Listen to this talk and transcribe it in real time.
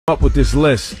up with this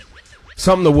list.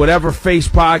 Something to Whatever Face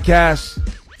Podcast.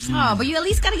 Oh, but you at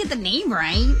least got to get the name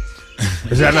right.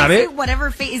 Is that not it?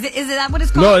 Whatever Face. Is it that what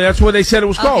it's called? No, that's what they said it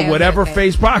was called. Whatever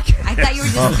Face Podcast. I thought you were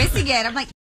just missing it. I'm like,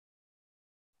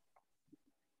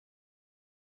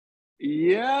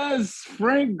 yes,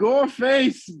 Frank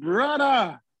Goreface,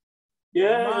 brother.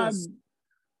 Yes.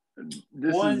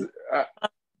 This is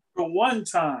for one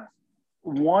time.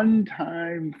 One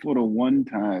time for the one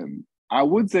time. I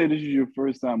would say this is your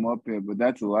first time up here, but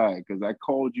that's a lie because I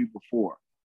called you before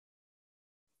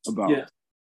about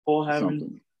all having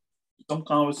something. Some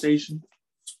conversation.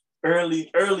 Early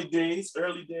days.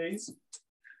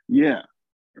 Yeah,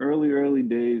 early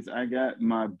days. I got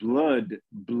my blood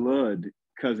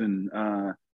cousin.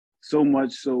 So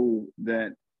much so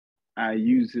that I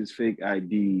used his fake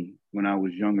ID when I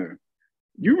was younger.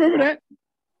 You remember that?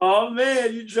 Oh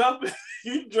man, you dropping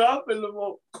them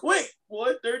all quick,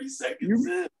 boy. 30 seconds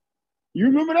in. You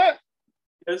remember that?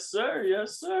 Yes,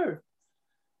 sir.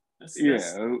 That's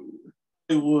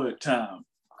Hollywood time.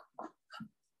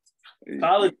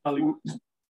 College Hollywood.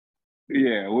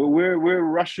 Yeah, we're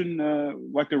Russian,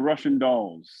 like the Russian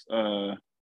dolls. The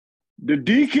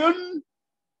Deacon.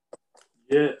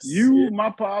 Yes. My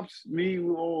pops, me,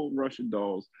 we're all Russian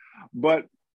dolls. But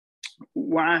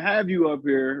when I have you up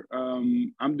here,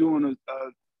 I'm doing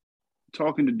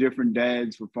talking to different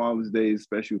dads for Father's Day,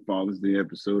 special Father's Day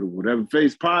episode of Whatever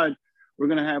Face Pod. We're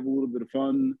going to have a little bit of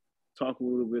fun, talk a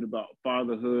little bit about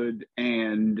fatherhood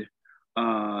and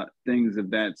things of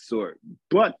that sort.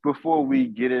 But before we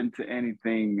get into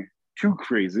anything too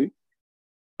crazy,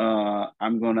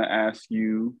 I'm going to ask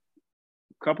you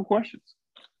a couple questions.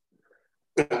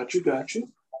 Got you.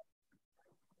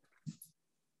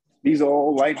 These are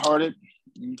all lighthearted.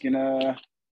 You can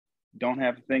don't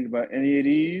have to think about any of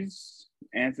these.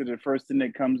 Answer the first thing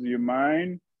that comes to your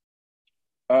mind.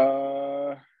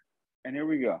 And here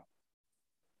we go.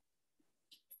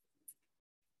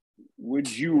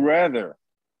 Would you rather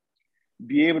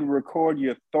be able to record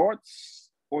your thoughts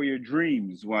or your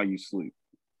dreams while you sleep?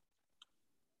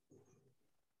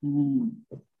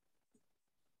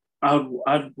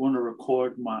 I'd want to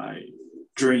record my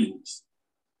dreams.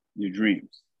 Your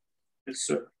dreams? Yes,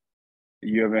 sir.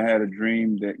 You ever had a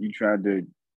dream that you tried to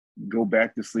go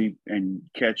back to sleep and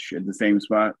catch at the same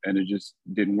spot and it just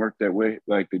didn't work that way?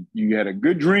 Like you had a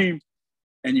good dream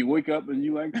and you wake up and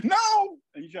you're like, no!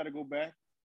 And you try to go back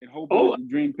and hope that the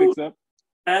dream picks up?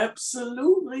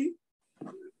 Absolutely.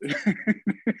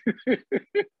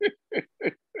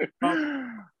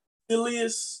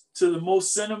 Silliest to the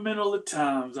most sentimental of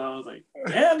times. I was like,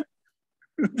 damn it.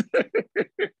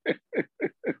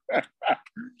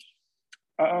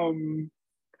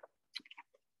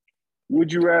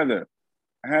 Would you rather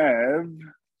have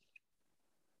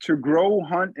to grow,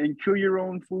 hunt, and kill your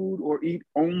own food or eat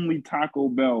only Taco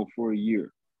Bell for a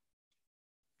year?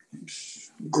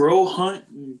 Grow, hunt,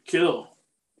 and kill.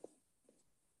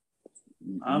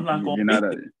 I'm not going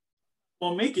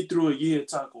to make it through a year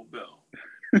Taco Bell.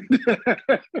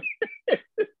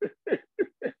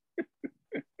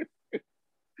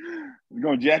 We're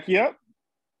going to jack you up?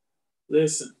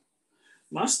 Listen,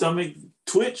 my stomach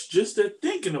twitched just at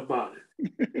thinking about it.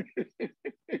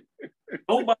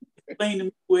 Nobody explained to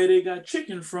me where they got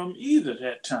chicken from either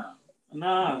that time.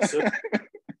 Nah, sir.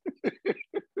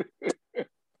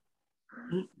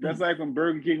 That's like when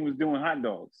Burger King was doing hot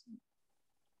dogs.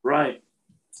 Right.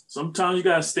 Sometimes you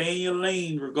got to stay in your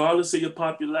lane, regardless of your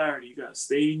popularity. You got to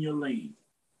stay in your lane.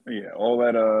 Yeah, all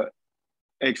that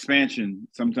expansion,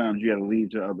 sometimes you got to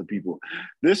leave to other people.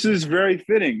 This is very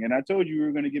fitting, and I told you we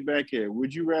were going to get back here.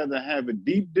 Would you rather have a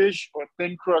deep dish or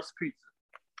thin crust pizza?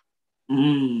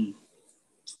 In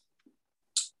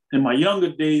my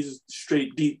younger days,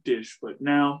 straight deep dish, but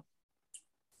now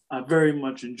I very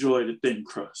much enjoy the thin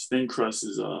crust. Thin crust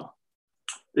is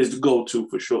the go-to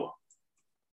for sure.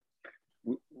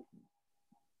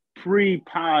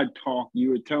 Pre-pod talk,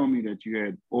 you were telling me that you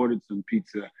had ordered some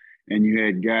pizza and you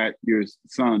had got your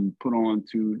son put on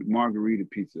to margarita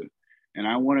pizza. And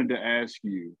I wanted to ask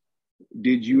you,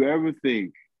 did you ever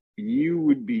think you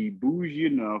would be bougie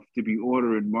enough to be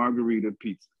ordering margarita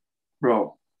pizza?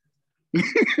 Bro.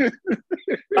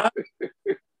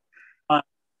 My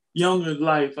younger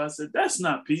life, I said, that's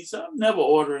not pizza. I'm never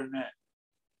ordering that.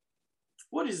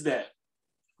 What is that?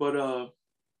 But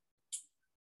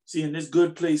see, in this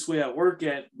good place where I work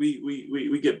at,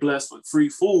 we get blessed with free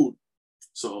food.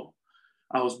 So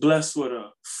I was blessed with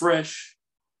a fresh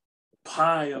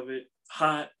pie of it,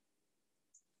 hot,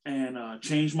 and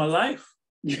changed my life.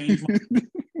 Changed my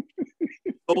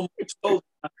so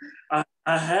I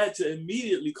had to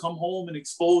immediately come home and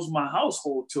expose my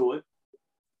household to it.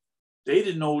 they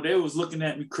didn't know they was looking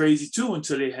at me crazy too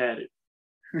until they had it.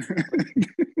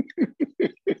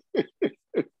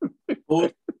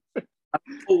 But I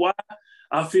don't know why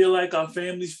I feel like our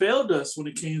families failed us when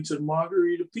it came to the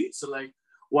margarita pizza. Like,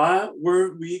 why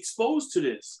weren't we exposed to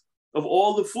this? Of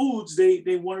all the foods they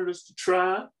wanted us to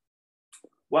try,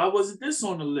 why wasn't this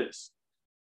on the list?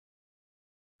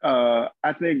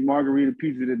 I think margarita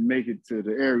pizza didn't make it to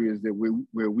the areas that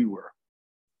where we were.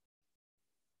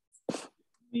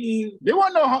 There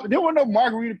wasn't no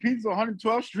margarita pizza on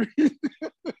 112th Street.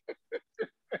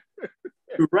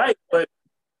 You're right, but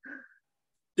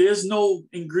there's no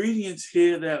ingredients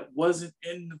here that wasn't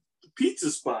in the pizza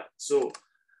spot. So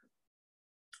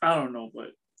I don't know,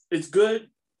 but it's good.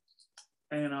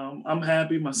 And I'm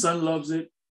happy. My son loves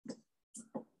it.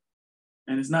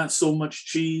 And it's not so much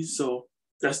cheese. So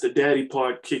that's the daddy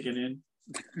part kicking in.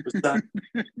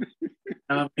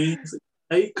 I mean,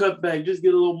 hey, cut back. Just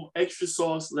get a little extra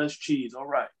sauce, less cheese. All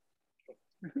right.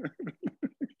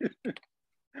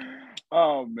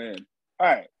 Oh, man. All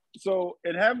right. So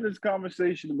in having this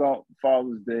conversation about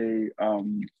Father's Day,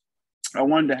 I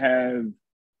wanted to have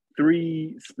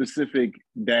 3 specific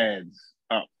dads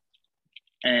up.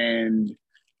 And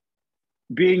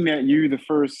being that you're the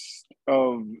first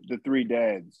of the 3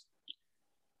 dads,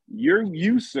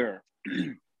 you, sir,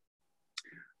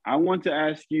 I want to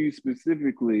ask you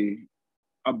specifically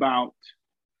about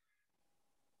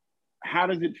how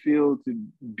does it feel to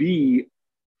be,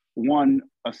 one,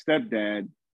 a stepdad,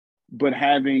 but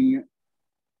having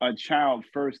a child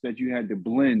first that you had to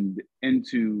blend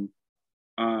into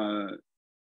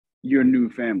your new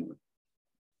family?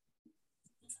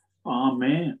 Oh,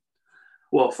 man.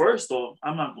 Well, first off,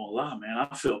 I'm not going to lie, man.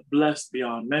 I feel blessed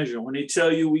beyond measure. When they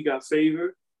tell you we got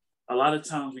favor, a lot of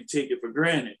times we take it for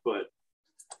granted. But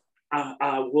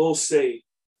I will say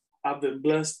I've been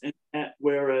blessed in that,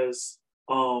 whereas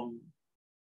for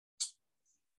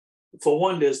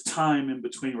one, there's time in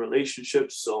between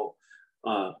relationships. So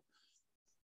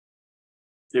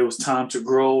there was time to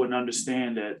grow and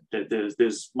understand that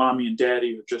there's mommy and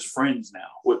daddy are just friends now.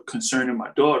 What concerning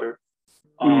my daughter,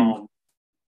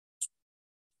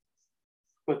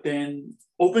 but then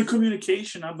open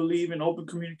communication. I believe in open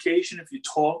communication. If you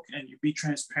talk and you be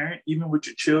transparent, even with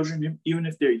your children, even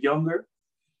if they're younger,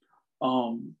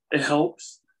 it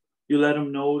helps. You let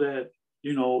them know that,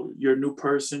 you know, your new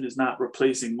person is not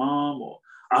replacing mom, or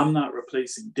I'm not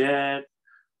replacing dad.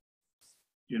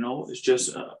 You know, it's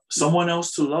just someone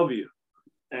else to love you.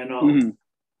 And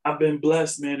I've been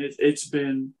blessed, man.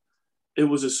 It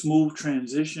was a smooth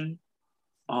transition.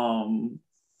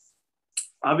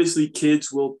 Obviously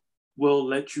kids will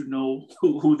let you know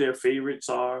who their favorites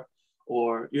are,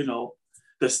 or, you know,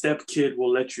 the step kid will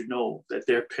let you know that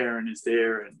their parent is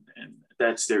there and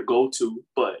that's their go-to,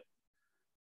 but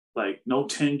like no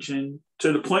tension,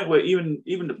 to the point where even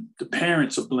the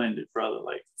parents are blended, brother.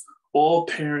 Like all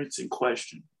parents in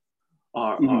question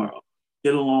are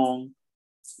get along,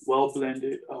 well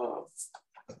blended,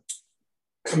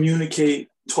 communicate,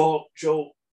 talk,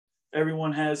 joke.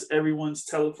 Everyone has everyone's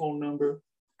telephone number.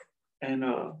 And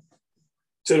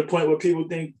to the point where people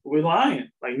think we're lying.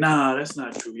 Like, nah, that's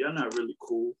not true. Y'all not really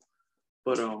cool.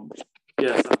 But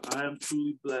yes, I am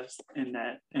truly blessed in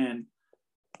that. And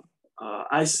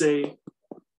I say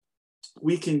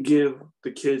we can give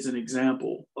the kids an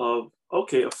example of,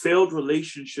 okay, a failed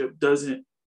relationship doesn't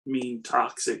mean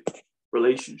toxic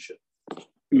relationship.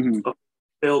 A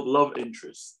failed love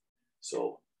interest.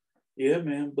 So yeah,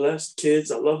 man, blessed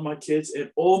kids. I love my kids,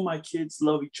 and all my kids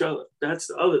love each other. That's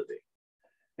the other thing.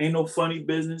 Ain't no funny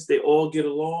business. They all get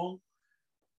along.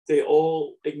 They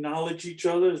all acknowledge each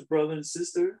other as brother and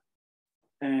sister.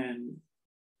 And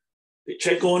they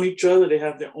check on each other. They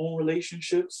have their own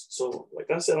relationships. So, like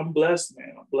I said, I'm blessed,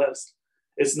 man. I'm blessed.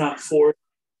 It's not forced.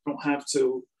 I don't have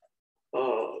to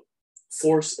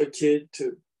force a kid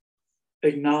to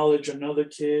acknowledge another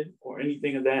kid or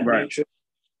anything of that nature.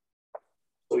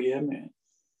 So, yeah, man.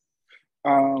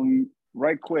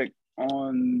 Right quick,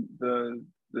 on the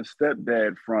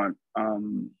stepdad front,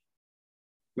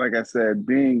 like I said,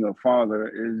 being a father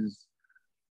is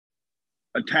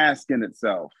a task in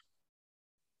itself,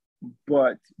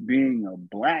 but being a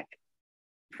Black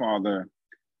father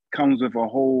comes with a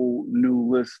whole new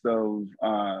list of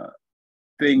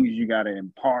things you got to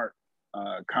impart,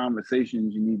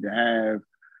 conversations you need to have,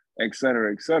 et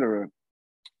cetera, et cetera.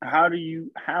 How did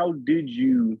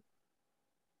you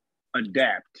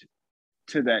adapt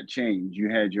to that change? You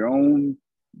had your own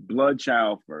blood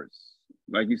child first,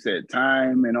 like you said,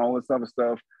 time and all this other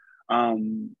stuff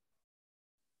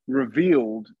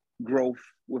revealed growth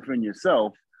within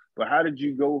yourself. But how did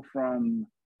you go from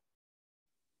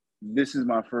this is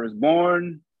my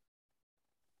firstborn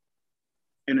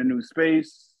in a new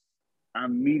space.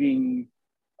 I'm meeting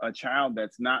a child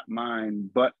that's not mine,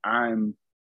 but I'm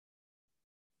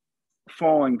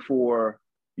falling for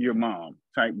your mom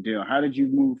type deal? How did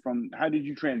you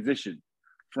transition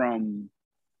from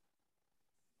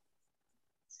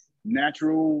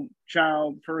natural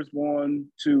child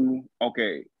firstborn to,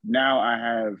 okay, now I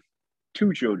have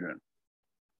two children?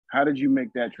 How did you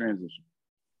make that transition?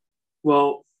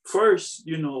 Well, first,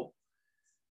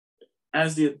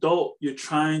 as the adult, you're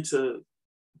trying to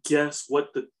guess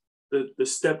what the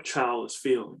stepchild is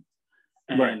feeling.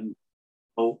 And right.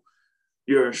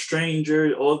 You're a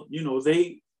stranger, or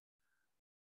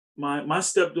my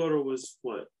stepdaughter was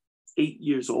 8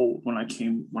 years old when I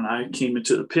came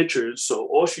into the picture. So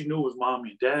all she knew was mommy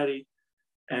and daddy,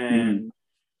 and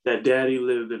that daddy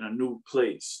lived in a new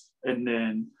place. And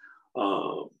then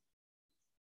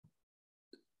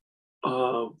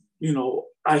I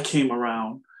came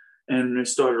around, and it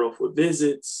started off with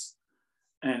visits,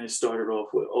 and it started off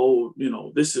with,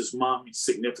 this is mommy's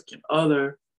significant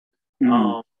other.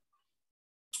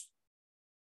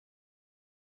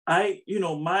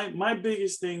 My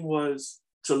biggest thing was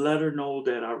to let her know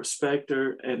that I respect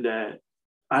her and that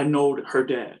I know her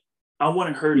dad. I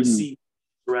wanted her to see me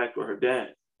interact with her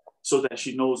dad so that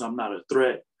she knows I'm not a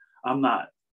threat. I'm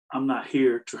not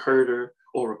here to hurt her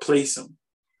or replace him.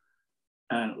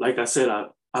 And like I said,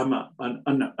 I'm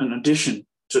an addition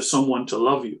to someone to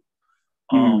love you.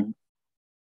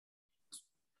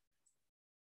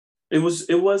 It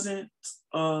wasn't,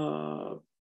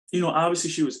 obviously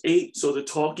she was 8, so the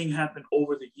talking happened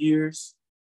over the years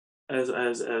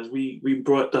as we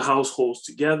brought the households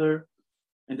together,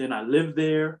 and then I lived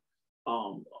there.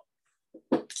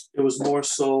 It was more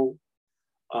so,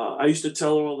 I used to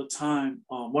tell her all the time,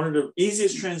 one of the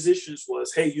easiest transitions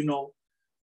was, hey,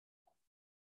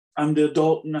 I'm the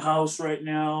adult in the house right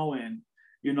now, and,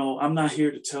 I'm not here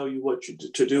to tell you what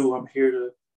to do. I'm here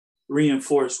to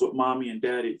reinforce what mommy and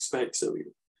daddy expects of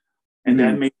you. And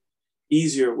that made it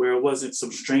easier, where it wasn't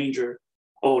some stranger,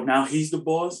 now he's the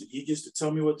boss and he gets to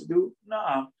tell me what to do.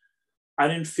 Nah, I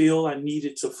didn't feel I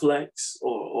needed to flex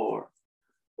or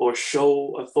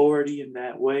show authority in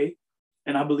that way.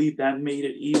 And I believe that made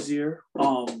it easier.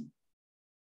 When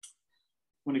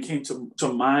it came to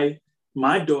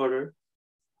my daughter,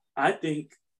 I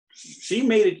think she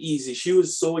made it easy. She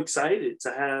was so excited to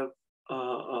have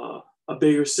a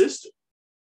bigger sister,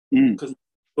 because my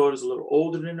daughter's a little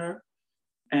older than her.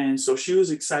 And so she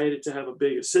was excited to have a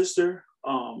bigger sister,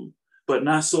 but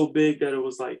not so big that it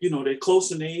was like, they're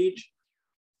close in age.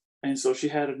 And so she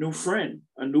had a new friend,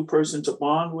 a new person to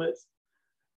bond with.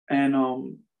 And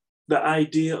the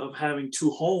idea of having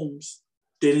 2 homes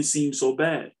didn't seem so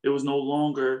bad. It was no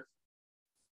longer,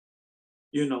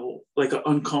 like an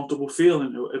uncomfortable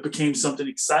feeling. It became something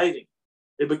exciting.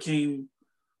 It became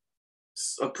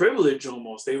a privilege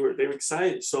almost. They were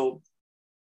excited. So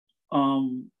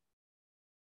in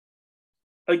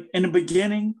the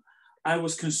beginning, I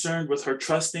was concerned with her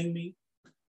trusting me.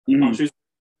 She was a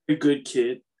very good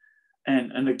kid.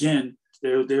 And again,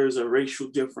 there's a racial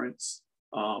difference.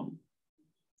 My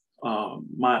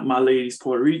lady's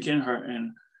Puerto Rican,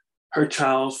 her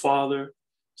child's father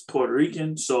is Puerto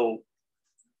Rican. So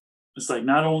it's like,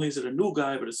 not only is it a new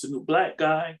guy, but it's a new black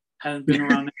guy. Hadn't been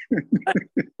around.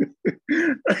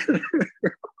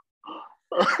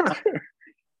 I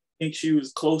think she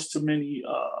was close to many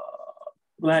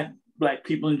black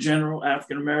people in general,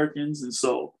 African Americans, and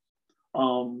so.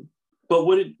 But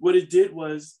what it did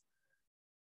was,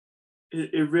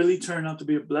 it really turned out to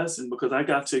be a blessing, because I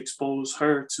got to expose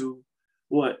her to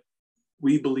what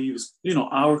we believe is,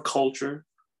 our culture.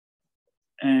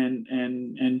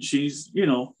 And she's,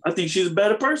 I think she's a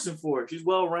better person for it. She's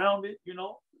well-rounded,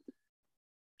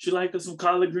 She likes some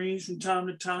collard greens from time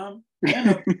to time.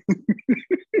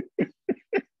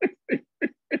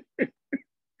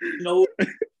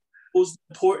 Was the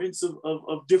importance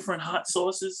of different hot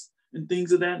sauces and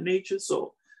things of that nature.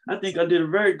 So I think I did a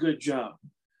very good job.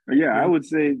 Yeah, I would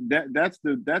say that's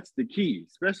the key,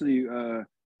 especially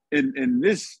in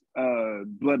this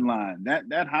bloodline.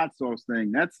 That hot sauce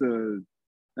thing, that's a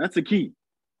key.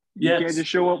 You can't just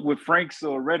show up with Frank's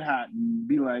or Red Hot and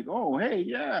be like, oh, hey,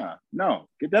 yeah. No,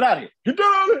 get that out of here. Get that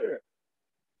out of here.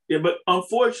 Yeah, but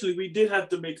unfortunately, we did have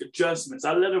to make adjustments.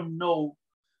 I let them know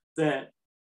that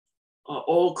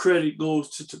all credit goes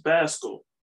to Tabasco.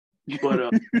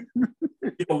 But,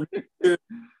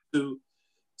 to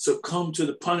succumb to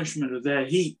the punishment of that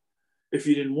heat if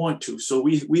you didn't want to. So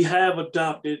we have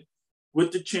adopted,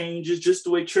 with the changes, just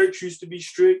the way church used to be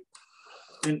strict,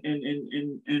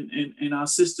 and our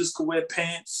sisters could wear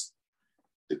pants.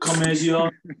 to come as you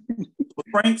are. But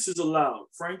Frank's is allowed.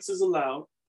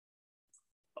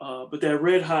 But that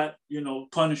red hot,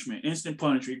 punishment, instant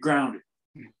punishment, grounded.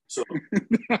 So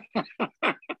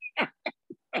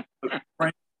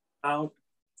Frank's allowed,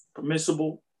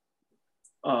 permissible.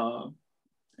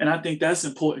 And I think that's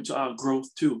important to our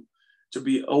growth too, to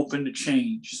be open to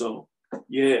change. So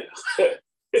yeah.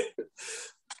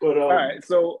 But all right,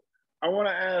 so I want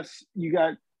to ask, you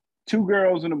got 2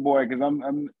 girls and a boy, because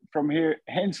I'm from here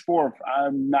henceforth,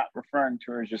 I'm not referring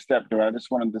to her as your stepdaughter. I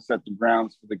just wanted to set the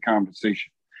grounds for the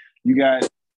conversation. You got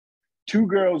 2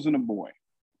 girls and a boy.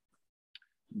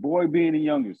 Boy being the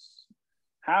youngest.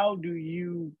 How do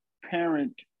you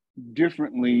parent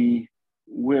differently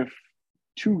with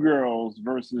 2 girls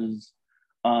versus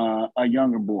a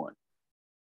younger boy?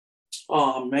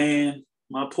 Oh man,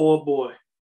 my poor boy.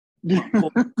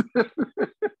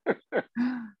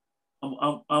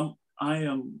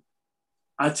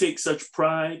 I take such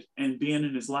pride in being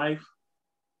in his life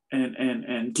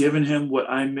and giving him what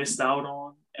I missed out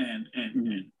on and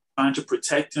trying to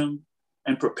protect him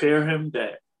and prepare him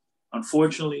that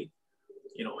unfortunately,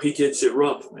 he gets it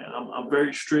rough, man. I'm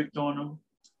very strict on him.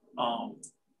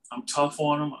 I'm tough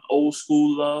on him. Old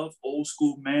school love, old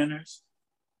school manners.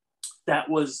 That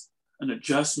was an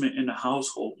adjustment in the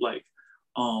household. Like,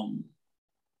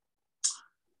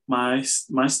 my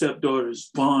stepdaughter's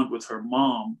bond with her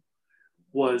mom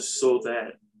was so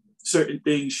that certain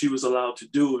things she was allowed to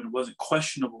do and wasn't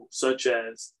questionable, such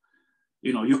as,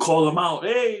 you call them out,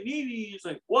 hey, Nene, it's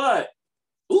like, what?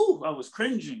 Ooh, I was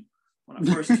cringing when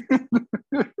I first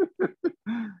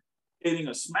getting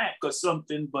a smack or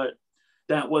something, but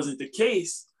that wasn't the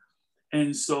case.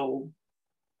 And so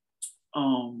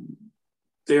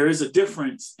there is a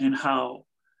difference in how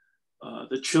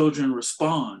the children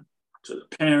respond to the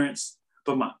parents.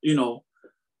 But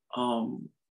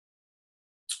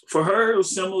for her, it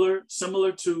was similar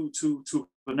to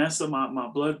Vanessa, my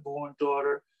blood-born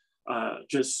daughter.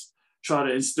 Just try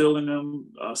to instill in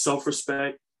them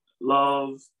self-respect,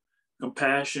 love,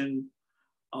 compassion,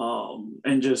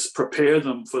 and just prepare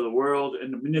them for the world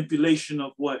and the manipulation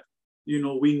of what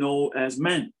we know as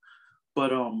men.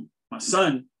 But my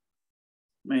son,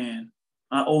 man,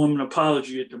 I owe him an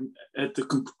apology at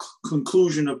the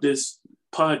conclusion of this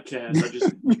podcast.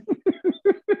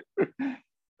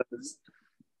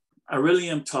 I really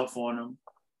am tough on him.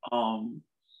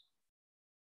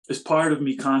 It's part of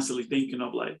me constantly thinking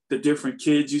of like the different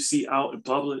kids you see out in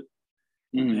public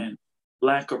and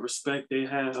lack of respect they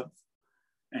have,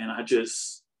 and I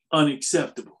just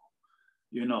unacceptable,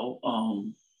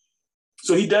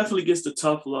 So he definitely gets the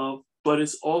tough love, but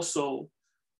it's also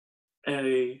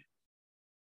a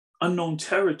unknown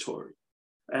territory,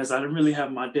 as I didn't really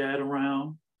have my dad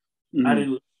around. I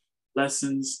didn't learn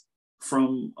lessons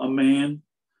from a man.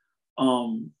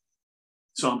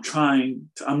 So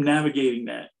I'm navigating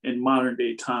that in modern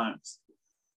day times.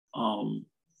 And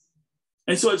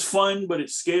so it's fun, but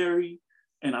it's scary.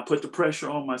 And I put the pressure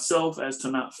on myself as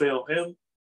to not fail him.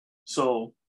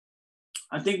 So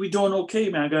I think we're doing okay,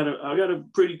 man. I got a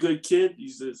pretty good kid.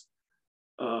 He's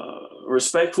a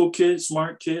respectful kid,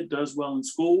 smart kid, does well in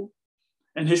school.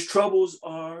 And his troubles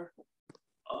are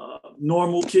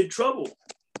normal kid trouble.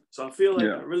 So I feel like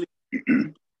I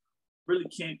really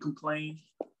can't complain.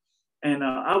 And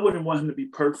I wouldn't want him to be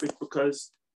perfect,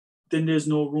 because then there's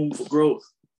no room for growth.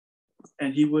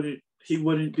 And he wouldn't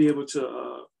be able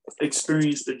to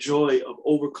experience the joy of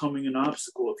overcoming an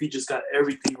obstacle if he just got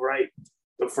everything right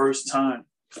the first time.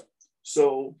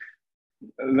 So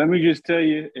let me just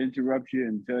interrupt you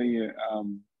and tell you,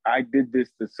 I did this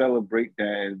to celebrate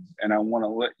dads, and I want to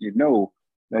let you know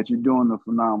that you're doing a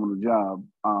phenomenal job.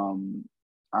 I'm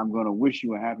going to wish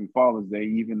you a happy Father's Day,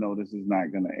 even though this is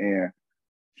not going to air.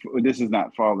 This is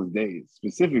not Father's Day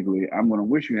specifically. I'm going to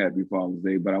wish you happy Father's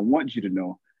Day, but I want you to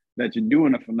know that you're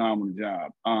doing a phenomenal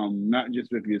job, not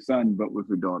just with your son, but with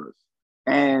your daughters.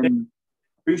 And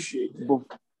appreciate that.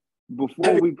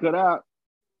 Before we cut out,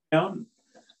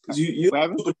 you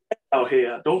out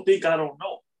here. Don't think I don't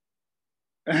know.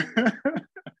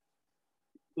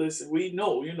 Listen, we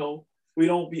know, we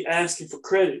don't be asking for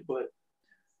credit, but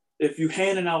if you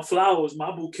handing out flowers,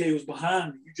 my bouquet was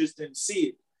behind me. You just didn't see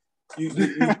it. We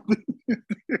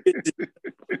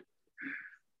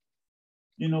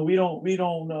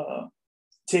don't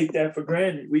take that for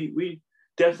granted. We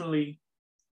definitely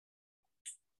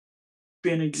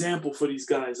be an example for these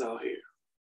guys out here.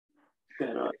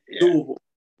 That doable.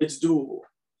 It's doable.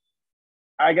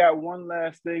 I got one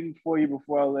last thing for you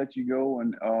before I let you go,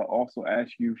 and also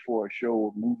ask you for a show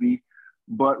or movie.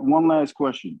 But one last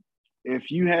question: if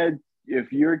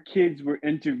your kids were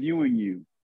interviewing you,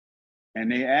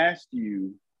 and they asked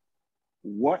you,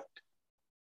 what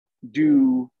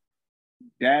do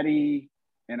Daddy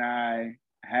and I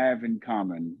have in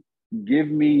common? Give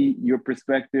me your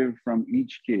perspective from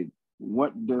each kid.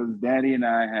 What does Daddy and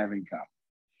I have in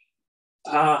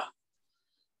common?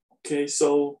 Okay,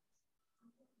 so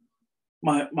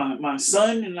my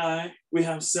son and I, we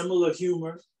have similar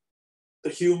humor. The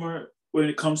humor when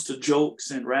it comes to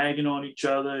jokes and ragging on each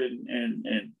other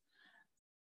and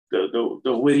the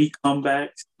witty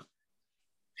comebacks.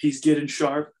 He's getting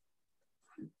sharp,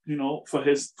 you know, for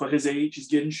his age, he's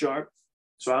getting sharp.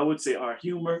 So I would say our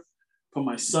humor. For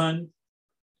my son,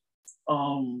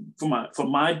 for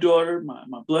my daughter,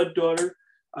 my blood daughter,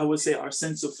 I would say our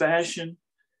sense of fashion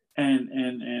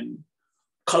and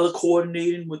color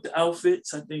coordinating with the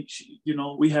outfits. I think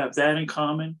we have that in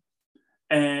common.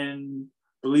 And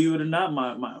believe it or not,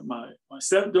 my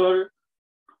stepdaughter,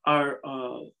 our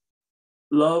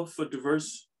love for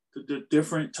the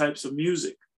different types of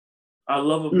music, our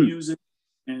love of music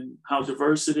and how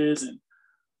diverse it is and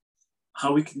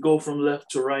how we can go from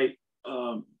left to right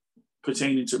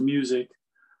pertaining to music,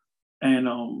 and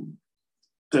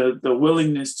the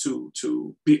willingness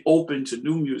to be open to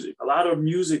new music. A lot of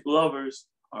music lovers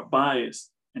are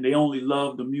biased and they only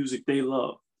love the music they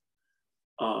love.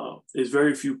 There's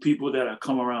very few people that have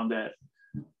come around that,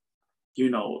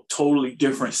 totally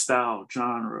different style,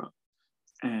 genre,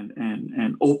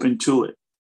 and open to it.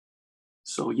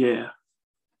 So yeah.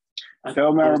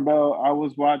 Tell Maribel, I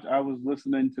was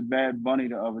listening to Bad Bunny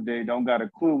the other day. Don't got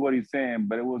a clue what he's saying,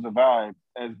 but it was a vibe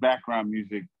as background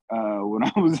music when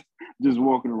I was just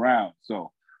walking around.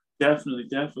 So definitely.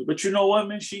 But you know what,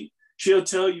 man? She'll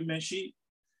tell you, man. She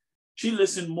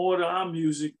listened more to our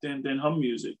music than her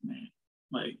music, man.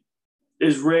 Like,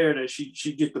 it's rare that she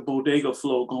get the bodega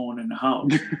flow going in the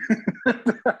house.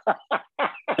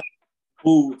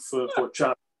 Food for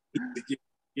Chop to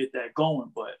get that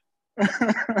going, but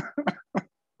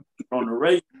on the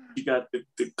radio, you got the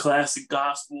classic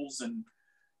gospels and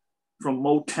from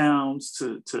Motowns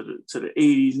to the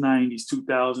 80s, 90s,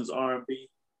 2000s R&B.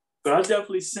 But I'll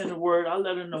definitely send a word. I'll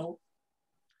let her know.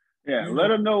 Yeah,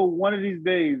 let her know one of these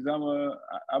days.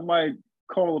 I might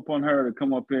call upon her to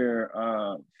come up here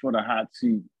for the hot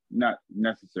seat. Not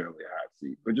necessarily a hot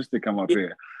seat, but just to come up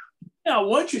here. Yeah, I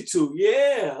want you to.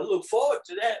 Yeah, I look forward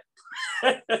to that.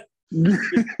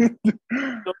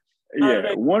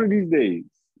 Yeah, one of these days.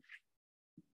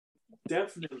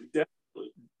 Definitely.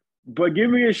 But give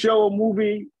me a show or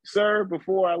movie, sir,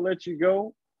 before I let you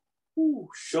go. Ooh,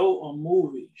 show or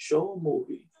movie.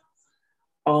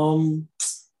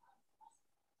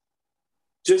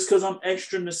 Just because I'm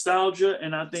extra nostalgia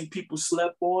and I think people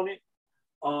slept on it.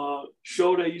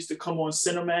 Show that used to come on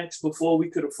Cinemax before we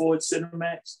could afford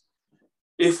Cinemax.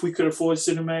 If we could afford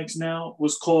Cinemax now,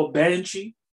 was called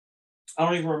Banshee. I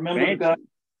don't even remember the guy.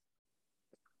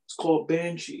 It's called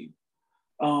Banshee.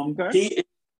 Okay. He is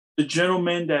the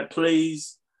gentleman that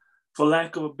plays, for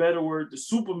lack of a better word, the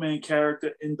Superman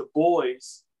character in The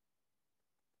Boys.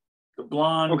 The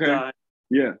blonde guy.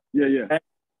 Yeah.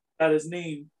 Got his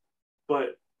name,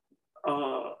 but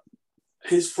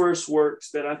his first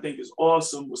works that I think is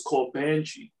awesome was called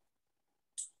Banshee.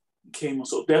 He came on,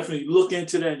 so definitely look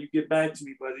into that. You get back to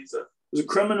me, but he was a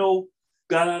criminal,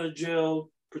 got out of jail,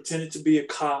 pretended to be a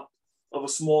cop of a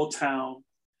small town,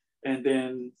 and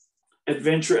then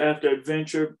adventure after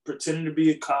adventure, pretending to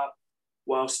be a cop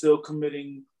while still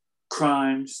committing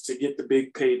crimes to get the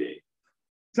big payday.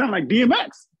 Sound like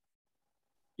DMX.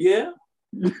 Yeah.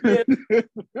 This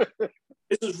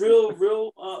is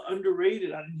real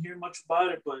underrated. I didn't hear much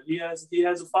about it, but he has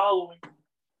a following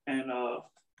and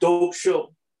dope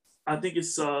show. I think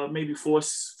it's maybe four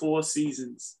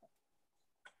seasons.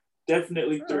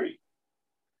 Definitely 3.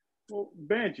 Well,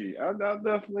 Banshee, I'll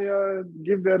definitely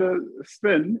give that a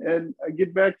spin and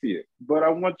get back to you. But I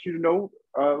want you to know,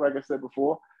 like I said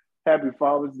before, happy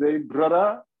Father's Day,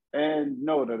 brother, and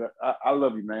know that I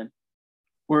love you, man.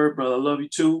 Word, brother. I love you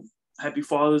too. Happy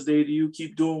Father's Day to you.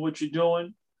 Keep doing what you're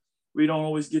doing. We don't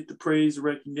always get the praise or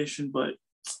recognition, but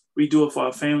we do it for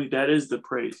our family. That is the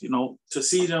praise, to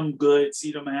see them good,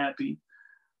 see them happy,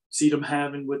 see them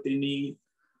having what they need.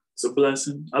 It's a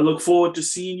blessing. I look forward to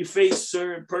seeing your face,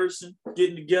 sir, in person,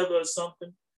 getting together or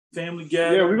something, family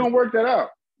gathering. Yeah, we're going to work that out.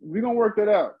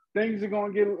 Things are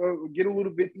going to get a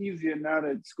little bit easier now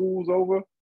that school's over,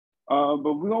 but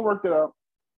we're going to work that out.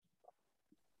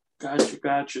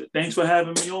 Gotcha. Thanks for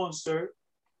having me on, sir.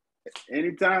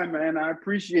 Anytime, man. I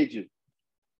appreciate you.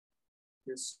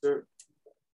 Yes, sir.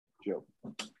 Joe.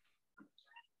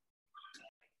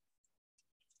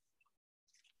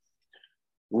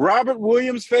 Robert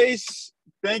Williams face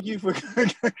Thank you for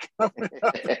coming up.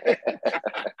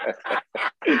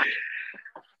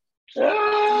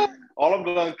 All I'm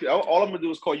gonna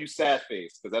do is call you sad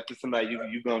face, because after tonight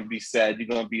you're gonna be sad. You're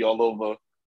gonna be all over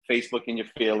Facebook in your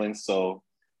feelings. So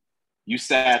you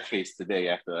sad face today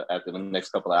after the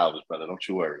next couple of hours, brother. Don't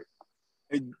you worry.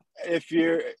 If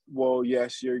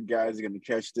yes, your guys are gonna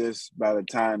catch this by the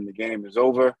time the game is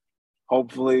over.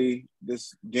 Hopefully,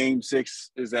 this game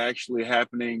 6 is actually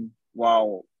happening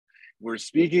while we're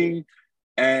speaking,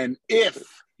 and if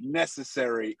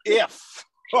necessary,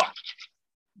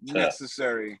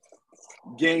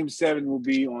 Game 7 will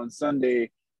be on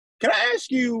Sunday. Can I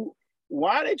ask you,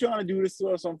 why are they trying to do this to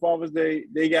us on Father's Day?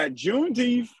 They got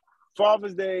Juneteenth,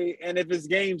 Father's Day, and if it's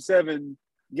Game 7 of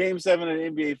the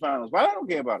NBA Finals, why they don't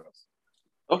care about us?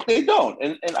 Oh, they don't.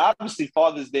 And obviously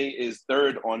Father's Day is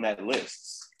third on that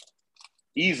list.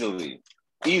 Easily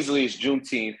it's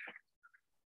Juneteenth,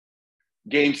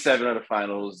 Game 7 of the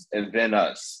Finals, and then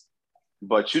us.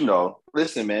 But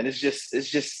listen, man, it's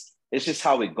just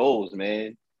how it goes,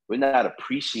 man. We're not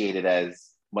appreciated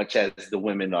as much as the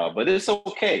women are, but it's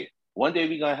okay. One day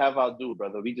we're gonna have our due,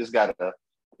 brother. We just gotta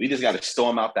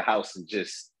storm out the house and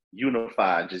just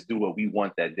unify and just do what we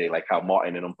want that day, like how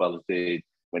Martin and them fellas did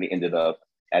when he ended up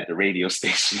at the radio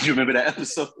station. You remember that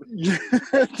episode? Hey,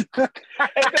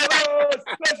 fellas,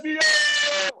 let's be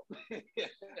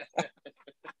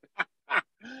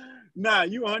Nah,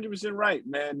 you 100% right,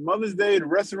 man. Mother's Day, the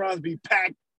restaurants be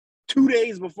packed 2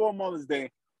 days before Mother's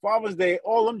Day. Father's Day,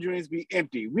 all them joints be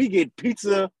empty. We get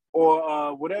pizza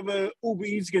or whatever Uber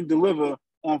Eats can deliver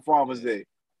on Father's Day.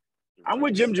 I'm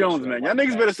with Jim Jones, man. Y'all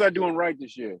niggas better start doing right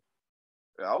this year.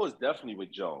 I was definitely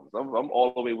with Jones. I'm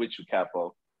all the way with you,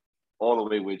 Capo. All the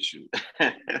way with you.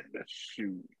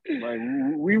 Shoot. Like,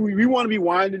 we want to be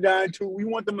wined and dined too. We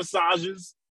want the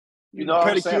massages. You know what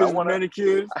I'm saying? Pedicures,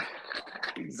 manicures.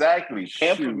 Exactly.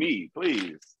 Camp for me,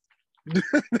 please.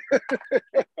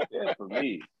 Yeah, for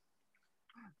me.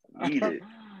 Need it.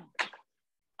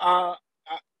 I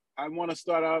want to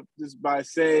start off just by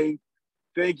saying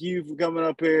thank you for coming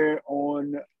up here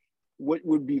on what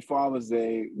would be Father's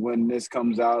Day when this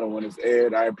comes out and when it's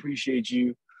aired. I appreciate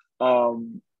you.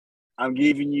 I'm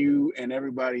giving you and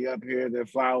everybody up here their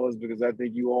flowers because I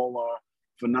think you all are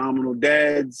phenomenal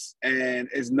dads, and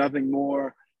it's nothing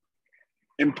more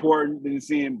important than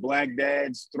seeing Black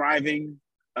dads thriving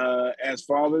as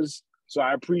fathers. So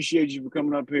I appreciate you for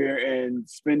coming up here and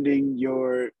spending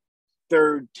your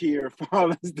third tier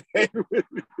Father's Day with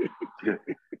me.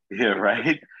 Yeah,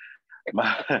 right.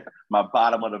 My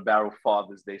bottom of the barrel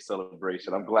Father's Day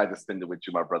celebration. I'm glad to spend it with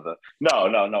you, my brother. No,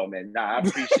 man. Nah, I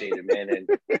appreciate it, man.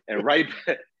 And right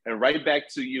back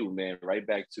to you, man. Right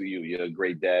back to you. You're a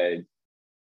great dad.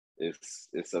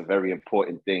 It's a very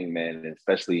important thing, man. And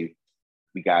especially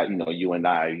we got, you and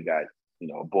I, you got,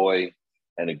 a boy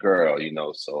and a girl,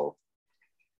 so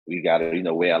we got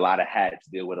to, wear a lot of hats,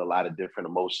 deal with a lot of different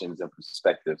emotions and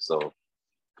perspectives. So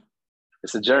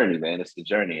it's a journey, man. It's the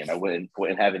journey. And I wouldn't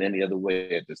have it any other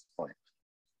way at this point.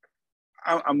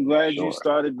 I'm glad you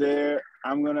started there.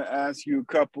 I'm going to ask you a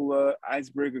couple of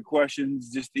icebreaker questions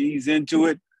just to ease into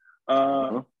it.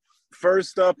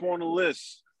 First up on the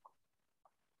list,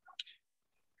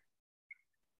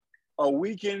 a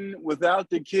weekend without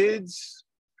the kids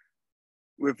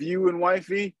with you and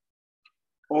wifey,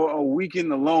 or a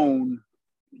weekend alone,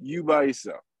 you by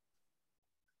yourself?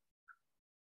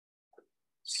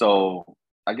 So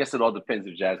I guess it all depends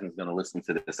if Jasmine's going to listen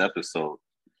to this episode.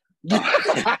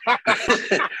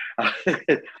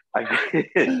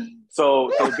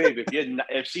 So babe,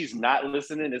 if she's not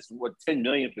listening, it's 10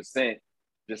 million%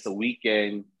 just a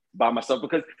weekend by myself,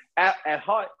 because at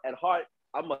heart,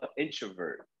 I'm an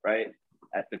introvert, right?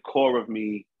 At the core of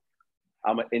me,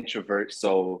 I'm an introvert.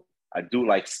 So I do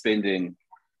like spending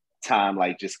time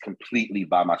like just completely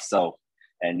by myself.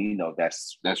 And,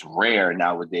 that's rare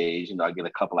nowadays. I get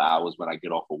a couple of hours when I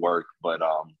get off of work. But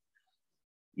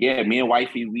yeah, me and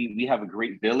wifey, we have a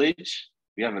great village.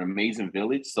 We have an amazing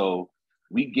village. So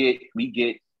we get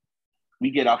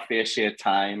our fair share of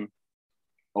time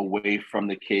away from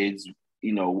the kids,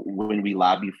 when we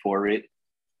lobby for it.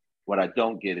 What I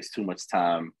don't get is too much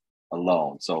time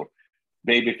alone. So,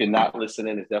 baby, if you're not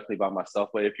listening, it's definitely by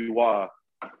myself. But if you are,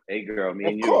 hey, girl, me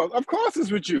and you. Of course it's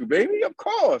with you, baby. Of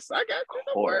course. I got you.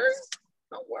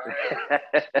 Don't worry.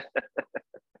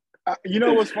 You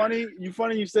know what's funny? You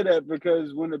said that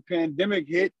because when the pandemic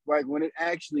hit, like when it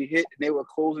actually hit and they were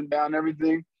closing down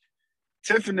everything,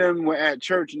 Tiff and them were at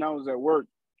church and I was at work.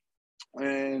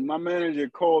 And my manager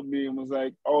called me and was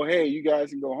like, oh, hey, you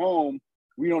guys can go home.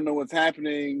 We don't know what's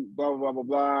happening, blah, blah, blah, blah,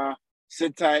 blah.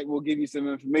 sit tight. We'll give you some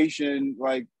information,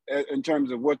 like in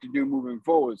terms of what to do moving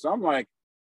forward. So I'm like,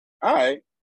 all right.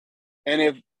 And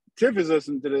if Tiff is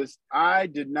listening to this, I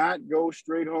did not go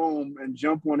straight home and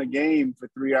jump on a game for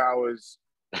 3 hours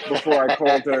before I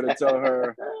called her to tell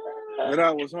her that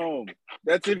I was home.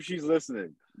 That's if she's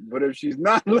listening. But if she's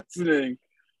not listening,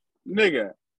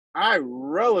 nigga, I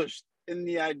relished in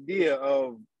the idea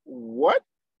of what?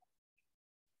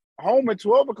 Home at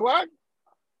 12 o'clock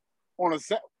on a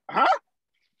set? Huh?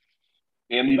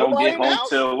 And you don't get home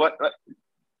till what?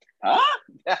 Huh?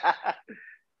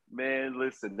 Man,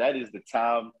 listen, that is the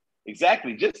time.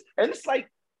 Exactly. And it's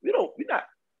like, we're not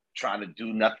trying to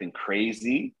do nothing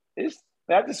crazy. I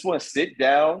just want to sit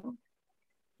down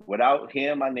without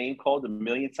hearing my name called a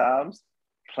million times,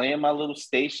 playing my little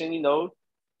station,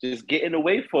 just getting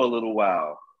away for a little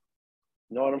while.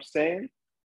 You know what I'm saying?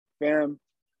 Fam,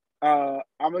 I'm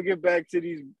gonna get back to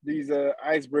these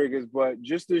icebreakers, but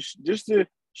just to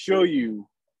show you,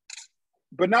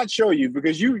 but not show you,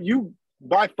 because you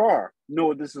by far know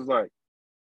what this is like.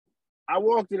 I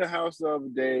walked in the house the other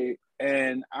day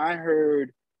and I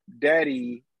heard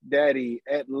daddy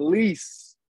at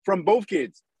least from both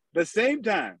kids the same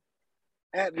time,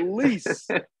 at least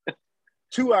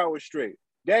 2 hours straight.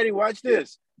 Daddy, watch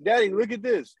this. Daddy, look at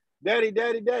this. Daddy.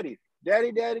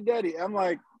 I'm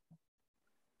like,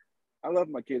 I love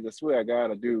my kids. I swear I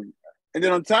gotta do. And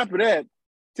then on top of that,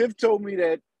 Tiff told me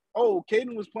that, oh,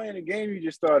 Caden was playing a game you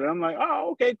just started. I'm like,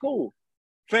 oh, okay, cool.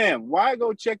 Fam, why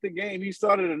go check the game? He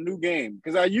started a new game.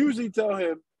 Because I usually tell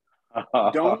him,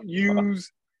 don't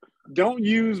use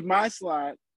my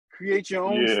slot, create your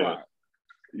own slot.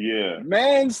 Yeah.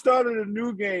 Man started a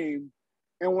new game.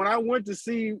 And when I went to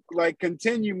see,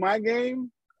 continue my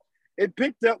game, it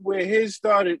picked up where his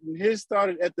started, and his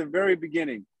started at the very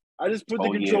beginning. I just put the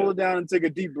controller down and took a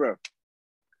deep breath.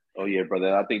 Oh, yeah,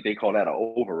 brother. I think they call that an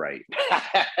overwrite.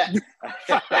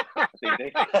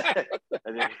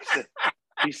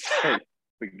 He said,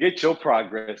 forget your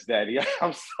progress, Daddy.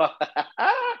 I'm sorry.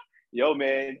 Yo,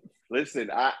 man, listen,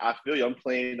 I feel you. I'm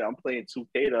playing 2K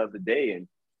the other day, and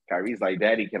Kyrie's like,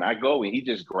 Daddy, can I go? And he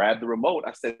just grabbed the remote.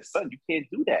 I said, son, you can't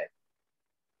do that.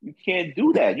 You can't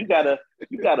do that. You gotta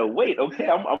wait. Okay,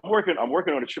 I'm working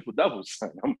on a triple double,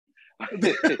 son. I'm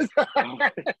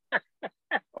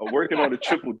working on a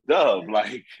triple dub.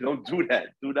 Like, don't do that.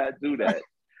 Do that.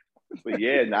 But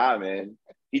yeah, nah, man.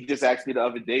 He just asked me the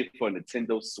other day for a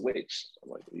Nintendo Switch. I'm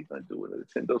like, what are you gonna do with a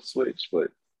Nintendo Switch?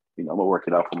 But I'm gonna work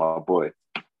it out for my boy.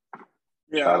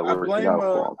 Yeah,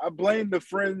 I blame the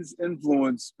friends'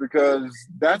 influence, because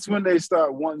that's when they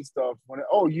start wanting stuff.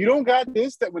 You don't got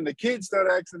this, that when the kids start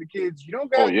asking the kids, you don't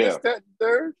got this, that, and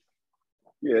third.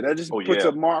 Yeah, that just puts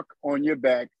a mark on your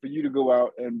back for you to go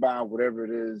out and buy whatever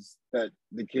it is that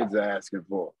the kids are asking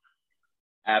for.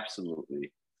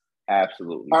 Absolutely.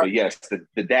 But yes,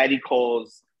 the daddy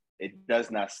calls, it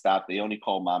does not stop. They only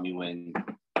call mommy when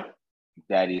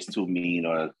daddy is too mean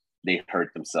or they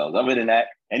hurt themselves. Other than that,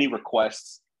 any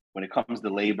requests when it comes to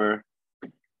labor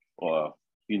or,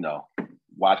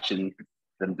 watching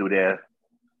them do their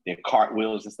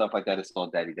cartwheels and stuff like that, it's all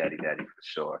daddy for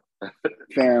sure.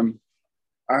 Fam,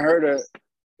 I heard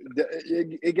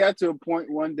it got to a point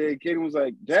one day, Kaden was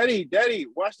like, Daddy,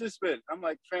 watch this spin. I'm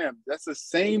like, fam, that's the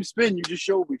same spin you just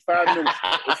showed me 5 minutes.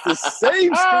 It's the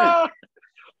same spin.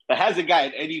 It hasn't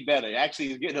gotten any better.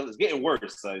 Actually, it's getting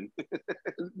worse, son.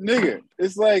 Nigga,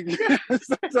 it's like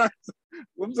sometimes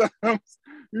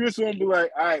you just want to be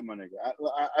like, all right, my nigga,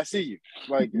 I see you.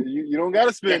 Like, you don't got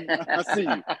to spin. I see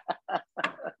you.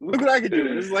 Look what I can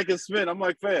do. It's like a spin. I'm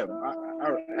like, fam,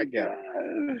 I got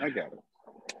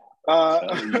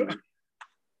it.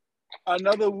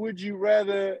 Another would you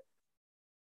rather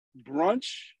brunch,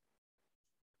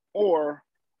 or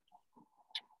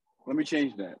let me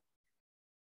change that.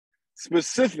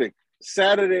 Specific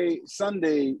Saturday,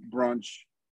 Sunday brunch,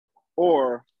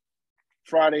 or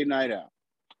Friday night out?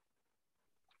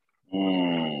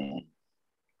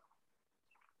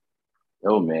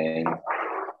 Oh, man.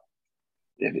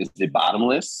 Is it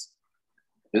bottomless?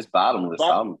 It's bottomless.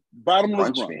 Bottomless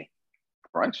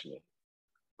brunch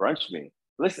me.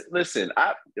 Listen.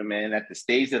 Man, at the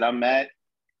stage that I'm at,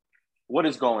 what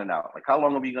is going out? Like, how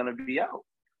long are we gonna be out?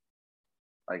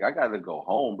 Like, I gotta go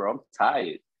home, bro. I'm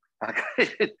tired.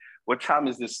 What time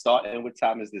is this starting? What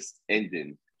time is this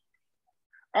ending?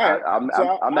 All right. I'm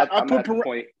at the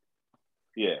point.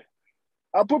 Yeah.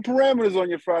 I'll put parameters on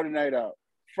your Friday night out.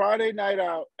 Friday night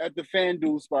out at the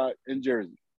FanDuel spot in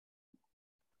Jersey.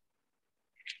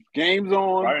 Games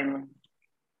on Friday.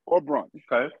 Or brunch.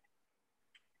 Okay.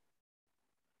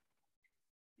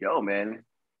 Yo, man.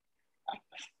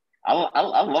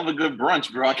 I love a good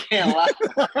brunch, bro. I can't lie.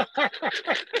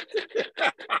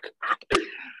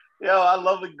 Yo, I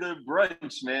love a good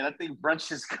brunch, man. I think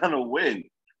brunch is gonna win.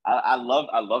 I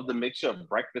love the mixture of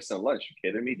breakfast and lunch. You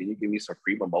kidding me? Then you give me some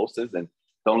free mimosas and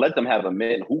don't let them have a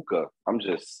mint hookah. I'm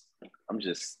just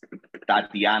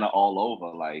Tatiana all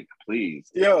over. Like, please,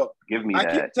 Yo, give me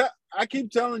that. I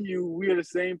keep telling you we are the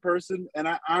same person, and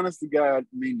I honest to God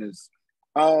mean this.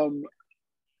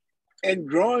 And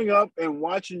growing up and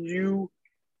watching you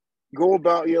go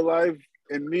about your life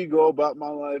and me go about my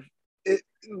life,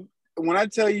 when I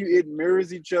tell you it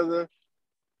mirrors each other,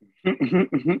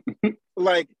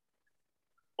 like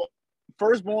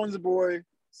firstborn's a boy,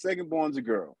 secondborn's a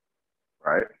girl.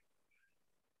 Right.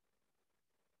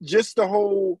 Just the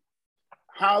whole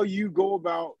how you go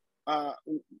about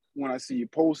when I see you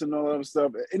post and all that other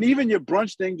stuff, and even your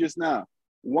brunch thing just now.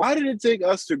 Why did it take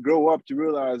us to grow up to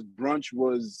realize brunch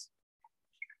was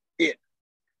it?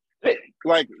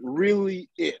 Like really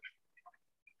it.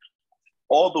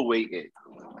 All the way it.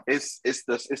 It's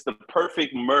the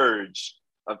perfect merge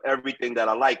of everything that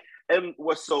I like. And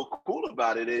what's so cool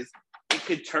about it is it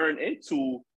could turn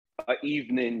into an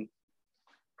evening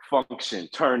function,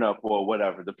 turn up or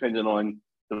whatever, depending on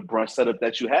the brunch setup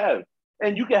that you have.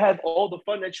 And you can have all the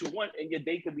fun that you want, and your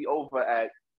day could be over at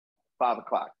 5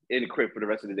 o'clock in the crib for the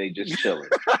rest of the day, just chilling.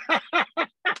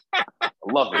 I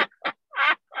love it.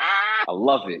 I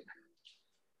love it.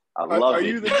 I love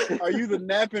it. Are you the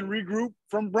nap and regroup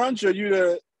from brunch, or are you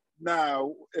the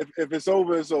if it's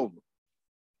over, it's over?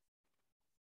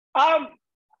 I'm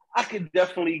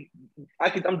definitely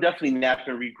nap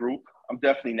and regroup. I'm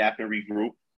definitely nap and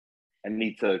regroup. I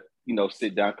need to,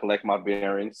 sit down, collect my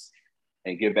bearings,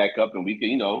 and get back up, and we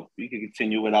can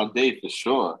continue with our day for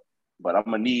sure. But I'm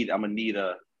gonna need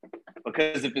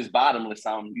because if it's bottomless,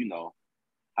 how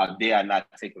dare I not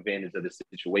take advantage of the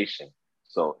situation?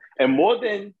 So, and more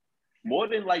than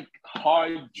like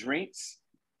hard drinks,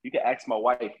 you can ask my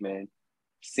wife, man.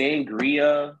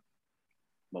 Sangria,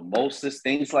 mimosas,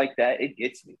 things like that, it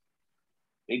gets me.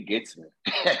 It gets me.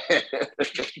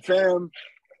 Fam,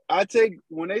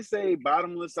 when they say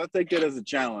bottomless, I take that as a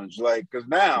challenge. Like, cause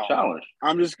now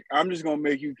I'm just gonna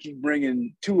make you keep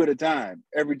bringing 2 at a time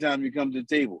every time you come to the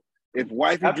table. If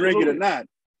wifey drink it or not,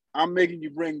 I'm making you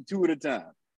bring 2 at a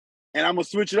time, and I'm gonna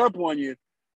switch it up on you.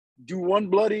 Do one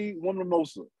bloody, one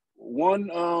mimosa, one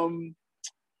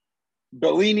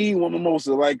Bellini, one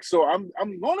mimosa. Like, so I'm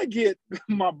gonna get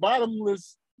my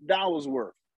bottomless dollars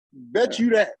worth. Bet you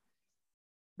that.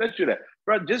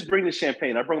 Bro, just bring the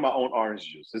champagne. I bring my own orange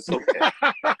juice. It's okay.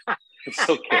 It's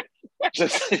okay.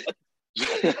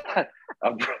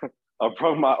 I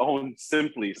brought my own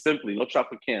simply, no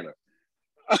Tropicana.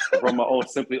 I brought my own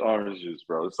simply orange juice,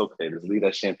 bro. It's okay. Just leave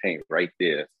that champagne right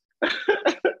there.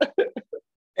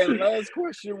 And last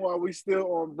question while we still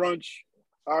on brunch.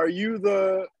 Are you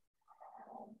the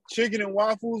chicken and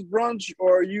waffles brunch,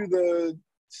 or are you the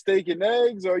steak and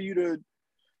eggs, or are you the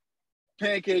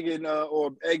pancake and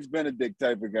or eggs Benedict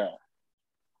type of guy?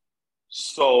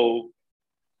 So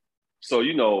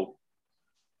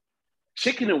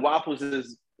chicken and waffles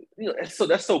is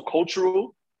that's so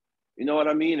cultural. You know what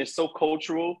I mean? It's so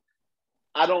cultural.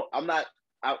 I'm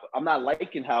not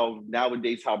liking how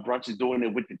nowadays how brunch is doing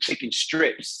it with the chicken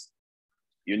strips.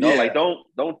 Like don't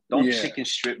chicken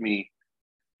strip me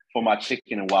for my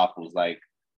chicken and waffles. Like,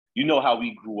 how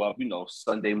we grew up,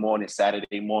 Sunday morning,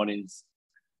 Saturday mornings,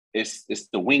 it's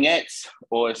the wingettes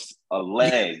or it's a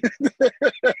leg.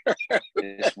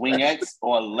 It's wingettes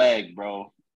or a leg,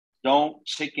 bro. Don't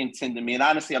chicken tender me. And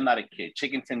honestly, I'm not a kid.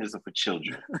 Chicken tenders are for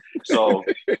children. So,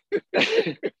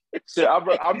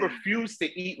 I refuse to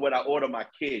eat what I order my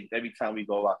kids every time we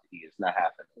go out to eat. It's not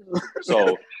happening.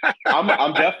 So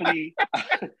I'm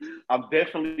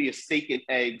definitely a steak and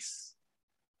eggs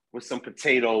with some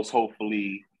potatoes,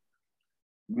 hopefully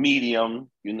medium.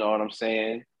 You know what I'm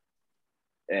saying?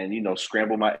 And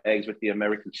scramble my eggs with the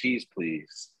American cheese,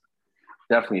 please.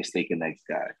 Definitely a steak and eggs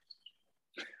guy.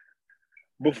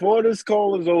 Before this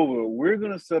call is over, we're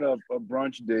gonna set up a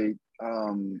brunch date.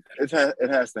 It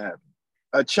has to happen.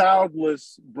 A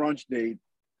childless brunch date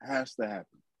has to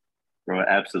happen. Bro, it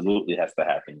absolutely has to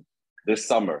happen. This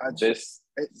summer.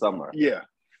 Yeah.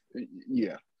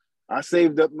 I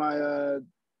saved up my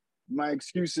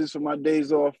excuses for my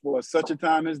days off for such a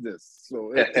time as this.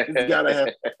 So it's gotta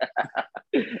happen.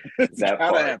 It's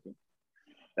gotta happen.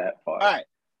 That part. All right.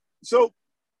 So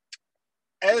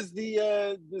as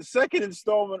the second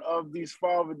installment of these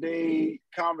Father Day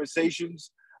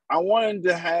conversations, I wanted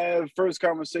to have first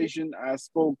conversation. I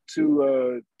spoke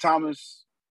to Thomas.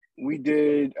 We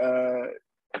did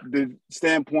the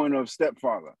standpoint of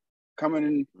stepfather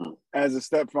coming as a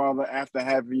stepfather after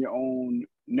having your own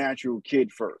natural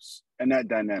kid first and that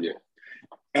dynamic. Yeah.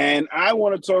 And I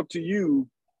want to talk to you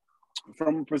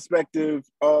from a perspective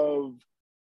of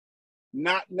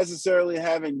not necessarily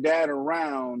having dad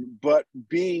around, but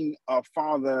being a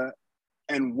father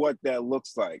and what that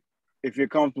looks like, if you're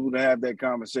comfortable to have that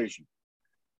conversation.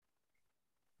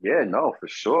 Yeah, no, for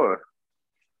sure.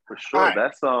 For sure. Right.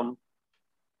 That's No,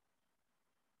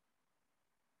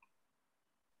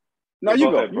 yeah, you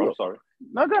go go. ahead, bro. You go. Sorry.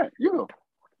 No, go ahead. You go.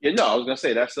 Yeah, no, I was gonna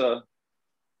say that's a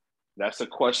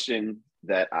question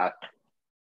that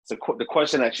the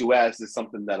question that you asked is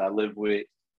something that I live with,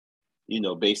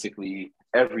 basically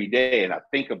every day, and I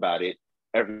think about it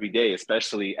every day,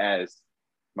 especially as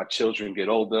my children get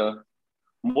older.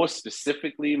 More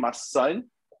specifically, my son.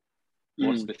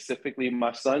 Because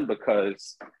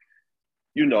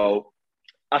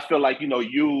I feel like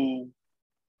you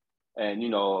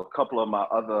and a couple of my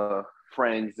other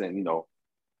friends and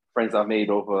friends I've made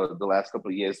over the last couple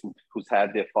of years who's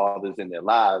had their fathers in their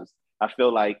lives. I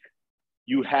feel like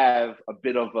you have a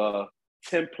bit of a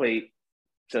template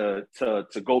to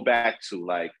go back to,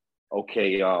 like,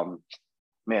 okay,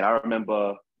 man, I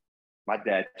remember my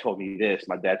dad told me this,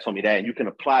 my dad told me that, and you can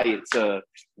apply it to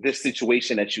this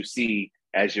situation that you see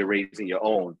as you're raising your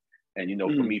own. And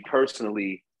for me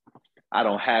personally, I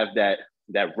don't have that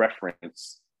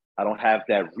reference. I don't have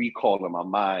that recall in my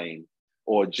mind,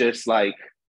 or just like,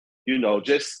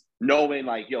 just knowing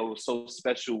like, yo, it was so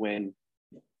special when,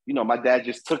 my dad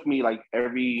just took me like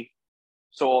every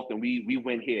so often we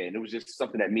went here, and it was just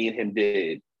something that me and him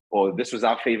did, or this was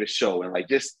our favorite show. And like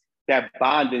just that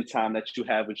bonding time that you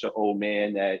have with your old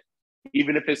man, that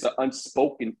even if it's an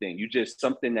unspoken thing, you just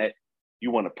something that you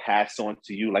want to pass on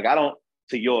to you. Like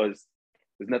to yours,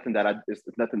 it's nothing that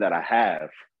I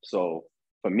have. So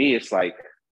for me, it's like,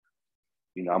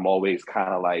 I'm always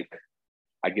kind of like,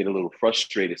 I get a little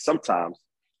frustrated sometimes.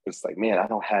 It's like, man, I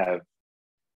don't have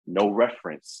no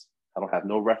reference.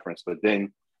 But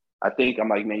then I think I'm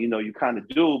like, man, you kind of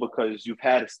do, because you've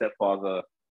had a stepfather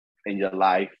in your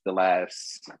life the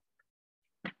last,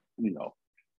 I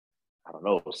don't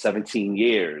know, 17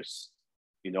 years.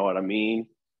 You know what I mean?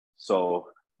 So,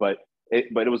 but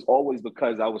it was always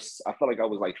because I felt like I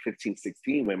was like 15,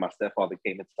 16 when my stepfather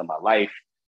came into my life,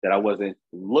 that I wasn't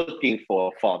looking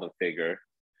for a father figure.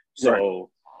 So right.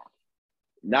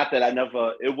 Not that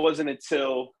it wasn't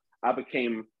until I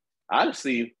became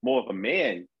honestly more of a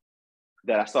man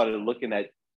that I started looking at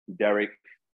Derek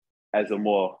as a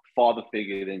more father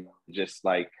figure than just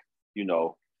like,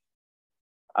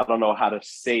 I don't know how to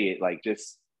say it, like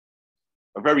just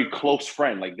a very close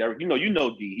friend. Like Derek,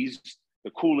 D, he's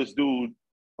the coolest dude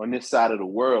on this side of the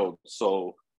world.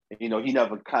 So, he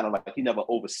never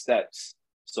oversteps.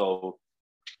 So,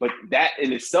 but that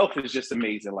in itself is just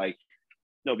amazing. Like,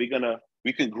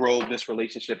 we can grow this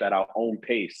relationship at our own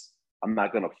pace. I'm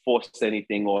not going to force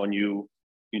anything on you.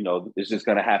 It's just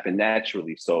going to happen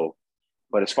naturally. So,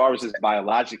 but as far as it's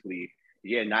biologically,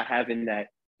 yeah, not having that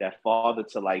father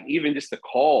to like, even just to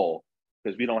call,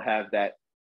 because we don't have that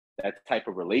type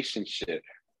of relationship.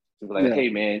 So like, yeah. Hey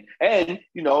man, and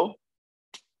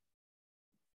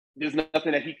there's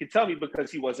nothing that he could tell me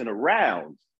because he wasn't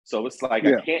around. So it's like,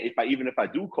 yeah. I can't, if I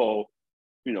do call,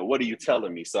 what are you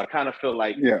telling me? So I kind of feel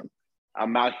like, yeah,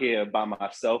 I'm out here by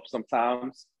myself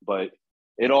sometimes, but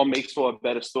it all makes for a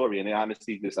better story. And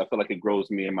honestly, I feel like it grows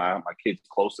me and my kids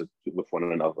closer with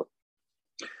one another.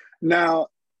 Now,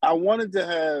 I wanted to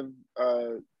have,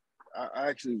 I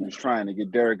actually was trying to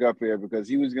get Derek up here because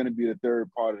he was going to be the third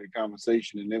part of the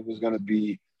conversation, and it was going to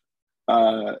be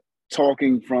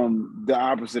talking from the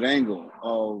opposite angle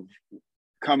of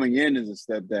coming in as a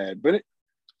stepdad. But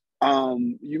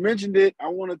you mentioned it. I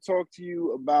want to talk to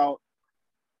you about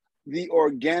the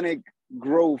organic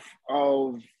growth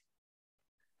of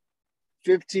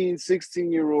 15,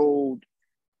 16-year-old,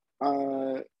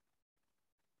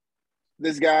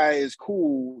 this guy is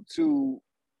cool, to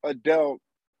adult,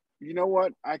 you know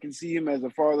what? I can see him as a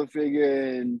father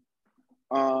figure, and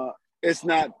it's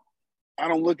not, I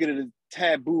don't look at it as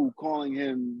taboo calling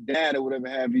him dad or whatever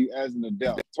have you as an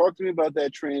adult. Talk to me about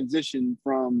that transition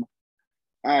from,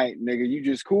 all right, nigga, you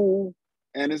just cool,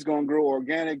 and it's going to grow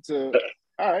organic, to,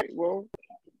 all right, well,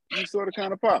 you sort of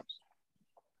kind of pops.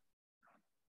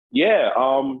 Yeah,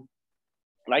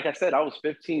 like I said, I was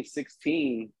 15,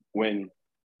 16 when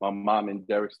my mom and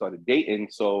Derek started dating.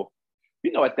 So,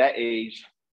 at that age,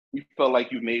 you felt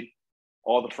like you made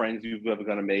all the friends you've ever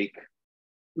gonna make.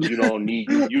 You don't need,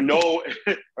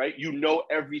 right?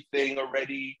 Everything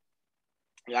already.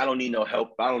 I don't need no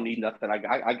help. I don't need nothing.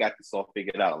 I got this all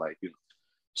figured out. Like,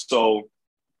 So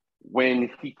when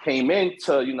he came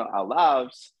into, our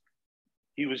lives,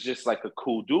 he was just like a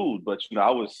cool dude. But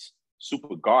I was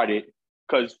super guarded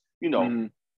because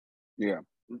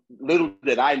little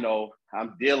did I know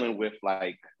I'm dealing with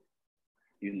like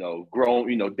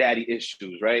grown daddy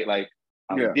issues, right? Like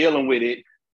I'm dealing with it,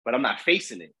 but I'm not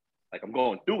facing it. Like I'm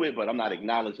going through it, but I'm not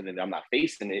acknowledging it. I'm not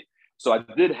facing it. So I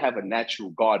did have a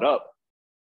natural guard up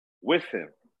with him,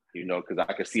 because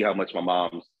I could see how much my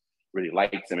mom really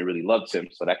likes him and really loves him.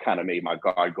 So that kind of made my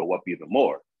guard go up even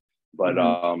more. But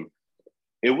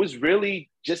it was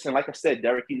really just, and like I said,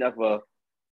 Derek, he never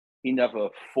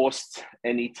forced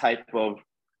any type of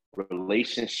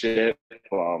relationship.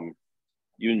 When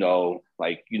we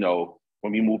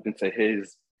moved into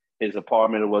his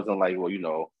apartment, it wasn't like,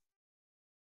 well,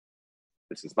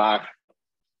 this is my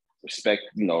respect,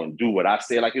 and do what I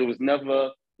say. Like it was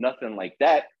never nothing like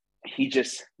that. He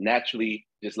just naturally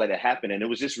just let it happen. And it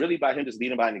was just really by him just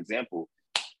leading by an example,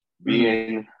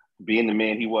 being the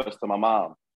man he was to my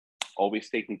mom, always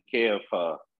taking care of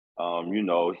her.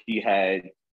 He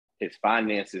had his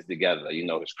finances together,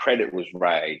 his credit was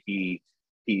right. He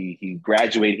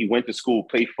graduated, he went to school,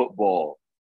 played football,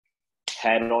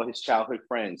 had all his childhood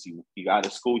friends. He got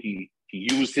to school, he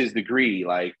used his degree,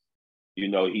 like, he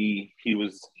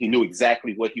knew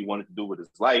exactly what he wanted to do with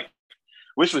his life,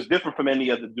 which was different from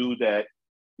any other dude that,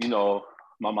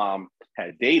 my mom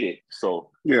had dated.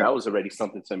 So that was already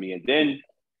something to me. And then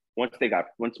once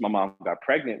my mom got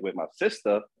pregnant with my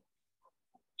sister,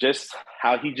 just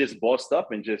how he just bossed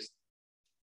up and just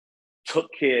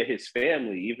took care of his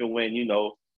family, even when,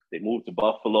 they moved to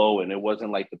Buffalo and it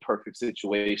wasn't like the perfect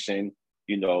situation.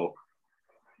 He did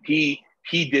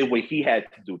what he had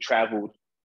to do, traveled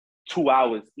 2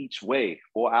 hours each way,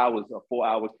 4 hours, a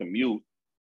 4-hour commute,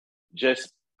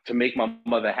 just to make my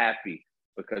mother happy,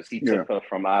 because he took her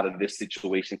from out of this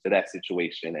situation to that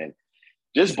situation, and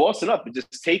just bossing up and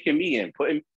just taking me in,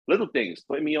 putting little things,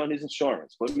 putting me on his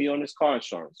insurance, putting me on his car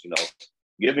insurance,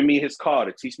 giving me his car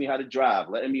to teach me how to drive,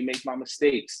 letting me make my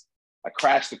mistakes. I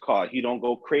crashed the car, he don't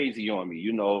go crazy on me,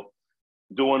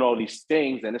 doing all these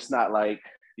things. And it's not like,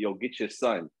 get your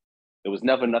son. It was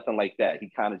never nothing like that. He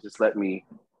kind of just let me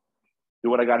do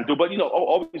what I got to do. But,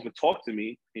 always would talk to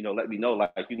me, let me know,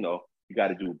 like, you got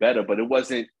to do better. But it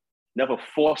wasn't never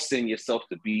forcing yourself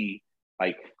to be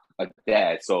like a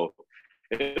dad. So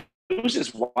it was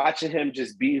just watching him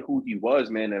just be who he was,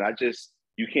 man. And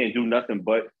you can't do nothing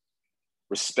but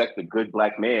respect a good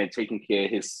Black man taking care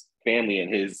of his family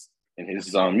and his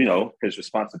his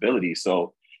responsibilities.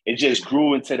 So it just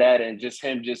grew into that, and just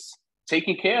him just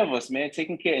taking care of us, man,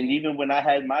 taking care. And even when I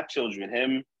had my children,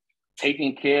 him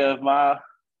taking care of my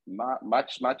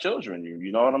children,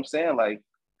 you know what I'm saying? Like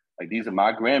these are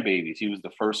my grandbabies. He was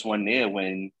the first one there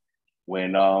when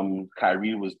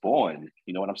Kyrie was born.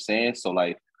 You know what I'm saying? So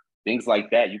like things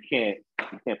like that, you can't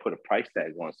put a price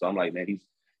tag on. So I'm like, man,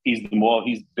 he's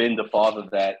been the father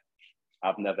that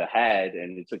I've never had,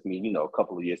 and it took me, a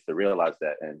couple of years to realize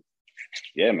that. And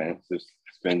yeah, man, it's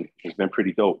been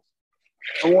pretty dope.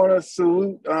 I want to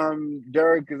salute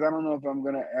Derek, because I don't know if I'm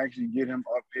going to actually get him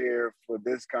up here for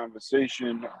this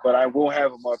conversation, but I will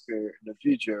have him up here in the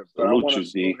future. But I want to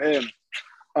salute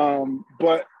him.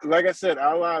 But like I said,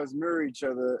 our lives mirror each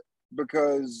other,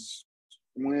 because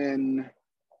when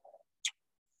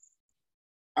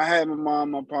I had my mom,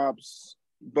 my pops,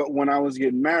 but when I was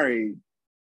getting married,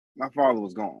 my father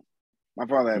was gone. My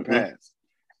father had passed.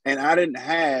 And I didn't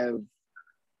have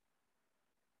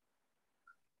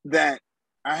that.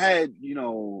 I had,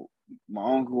 my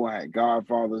uncle, I had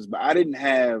godfathers, but I didn't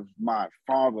have my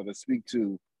father to speak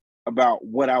to about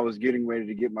what I was getting ready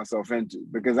to get myself into,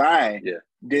 because I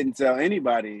didn't tell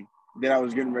anybody that I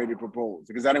was getting ready to propose,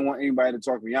 because I didn't want anybody to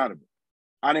talk me out of it.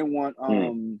 I didn't want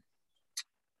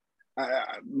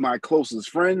my closest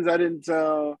friends, I didn't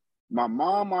tell. My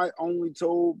mom, I only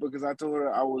told because I told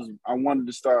her I wanted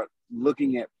to start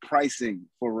looking at pricing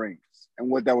for rings and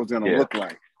what that was going to look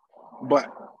like.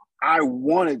 But I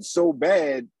wanted so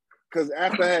bad, because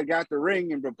after I had got the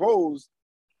ring and proposed,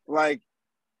 like,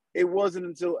 it wasn't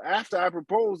until after I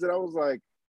proposed that I was like,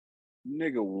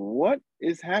 nigga, what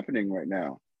is happening right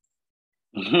now?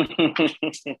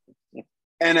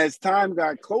 And as time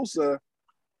got closer,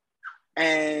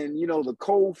 and, the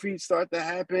cold feet start to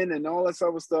happen and all that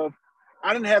other stuff,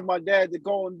 I didn't have my dad to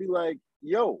go and be like,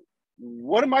 yo,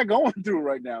 what am I going through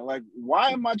right now? Like,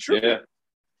 why am I tripping?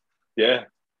 Yeah.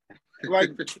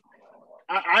 Like,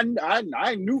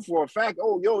 I knew for a fact,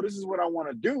 this is what I want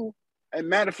to do. And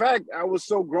matter of fact, I was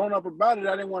so grown up about it,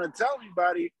 I didn't want to tell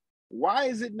anybody. Why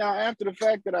is it now, after the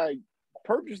fact that I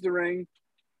purchased the ring,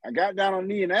 I got down on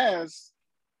knee and ass,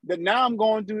 that now I'm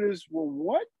going through this, well,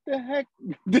 what the heck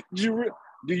did you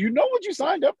Do you know what you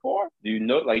signed up for? Do you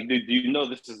know, like, do you know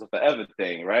this is a forever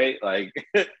thing, right? Like,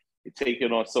 you're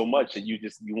taking on so much, and you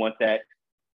want that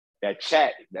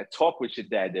chat, that talk with your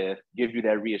dad to give you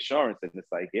that reassurance, and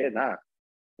it's like, yeah, nah,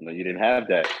 you didn't have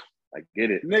that. I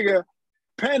get it, nigga.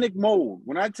 Panic mode.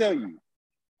 When I tell you,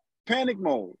 panic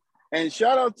mode. And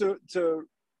shout out to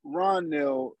Ron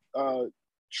Neal,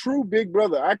 true big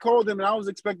brother. I called him and I was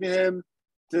expecting him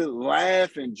to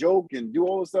laugh and joke and do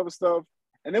all this other stuff.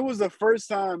 And it was the first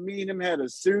time me and him had a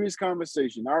serious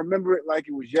conversation. I remember it like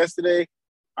it was yesterday.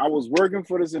 I was working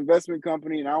for this investment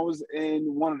company and I was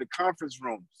in one of the conference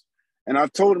rooms. And I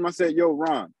told him, I said, yo,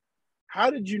 Ron, how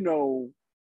did you know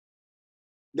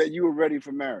that you were ready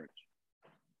for marriage?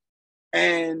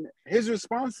 And his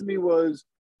response to me was,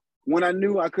 when I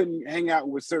knew I couldn't hang out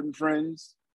with certain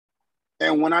friends,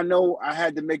 and when I know I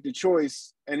had to make the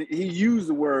choice, and he used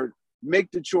the word, make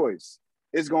the choice.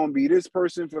 It's going to be this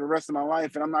person for the rest of my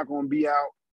life, and I'm not going to be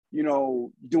out,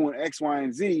 doing X, Y,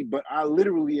 and Z, but I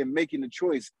literally am making the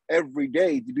choice every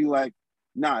day to be like,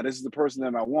 nah, this is the person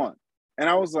that I want. And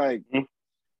I was like,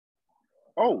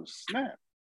 oh, snap.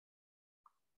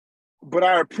 But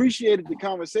I appreciated the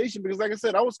conversation because, like I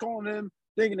said, I was calling him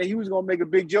thinking that he was going to make a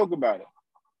big joke about it.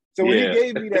 So when he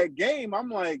gave me that game, I'm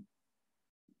like,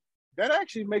 that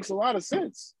actually makes a lot of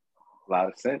sense. A lot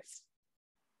of sense.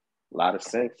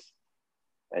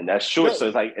 And that's true. So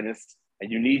it's like, and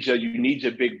you need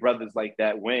your big brothers like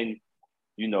that when,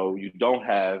 you don't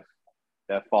have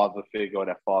that father figure or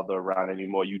that father around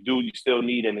anymore. You still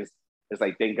need, and it's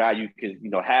like, thank God you can,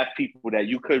 have people that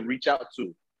you could reach out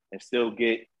to and still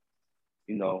get,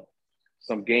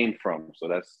 some game from. So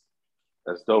that's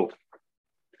dope.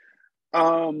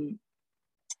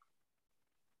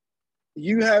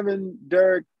 You having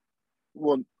Derek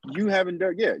as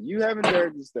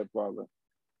stepfather.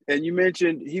 And you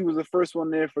mentioned he was the first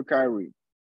one there for Kyrie.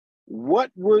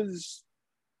 What was,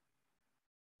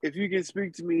 if you can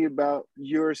speak to me about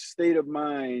your state of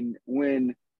mind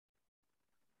when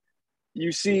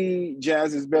you see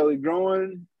Jazz's belly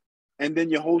growing and then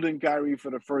you're holding Kyrie for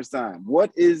the first time?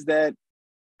 What is that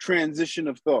transition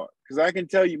of thought? Because I can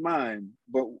tell you mine,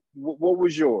 but what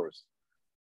was yours?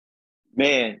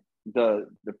 Man, the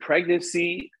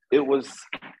pregnancy, it was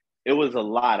a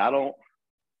lot.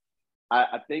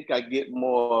 I think I get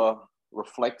more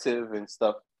reflective and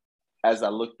stuff as I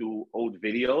look through old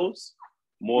videos,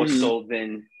 more so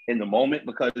than in the moment,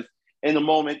 because in the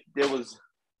moment there was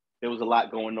a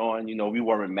lot going on. We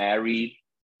weren't married,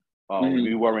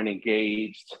 we weren't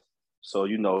engaged, so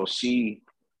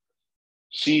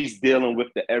she's dealing with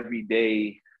the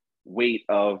everyday weight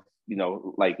of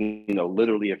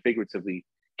literally and figuratively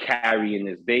carrying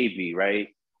this baby, right?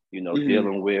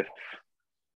 Dealing with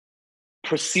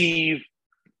perceived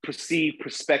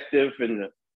perspective and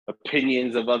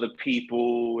opinions of other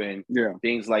people and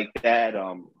things like that.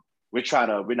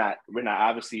 We're not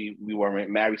obviously, we weren't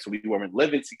married, so we weren't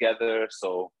living together.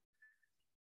 So,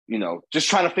 just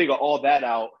trying to figure all that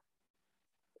out.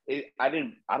 I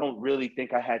don't really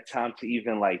think I had time to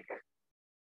even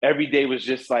every day was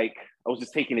just like, I was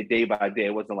just taking it day by day.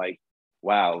 It wasn't like,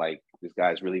 wow, like this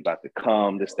guy's really about to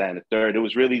come, this, that, and the third. It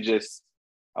was really just,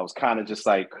 I was kind of just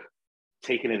like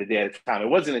taking it a day at a time. It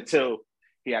wasn't until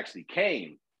he actually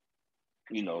came,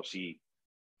 she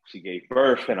gave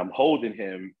birth and I'm holding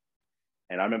him.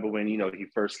 And I remember when, he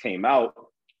first came out,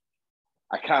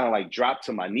 I kind of dropped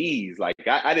to my knees. I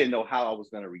didn't know how I was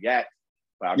going to react.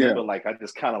 But I remember I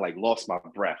just kind of lost my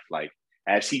breath.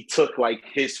 As he took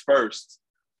his first,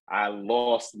 I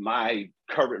lost my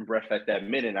current breath at that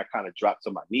minute. I kind of dropped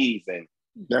to my knees, and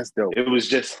that's dope. It was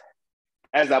just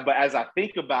as I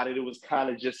think about it, it was kind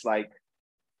of just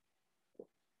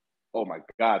oh my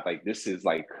God, this is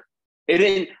it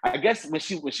didn't. I guess when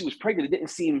she was pregnant, it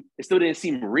still didn't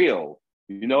seem real.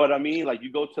 You know what I mean?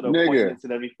 You go to the appointments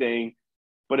and everything,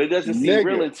 but it doesn't seem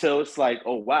real until it's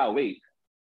oh wow, wait,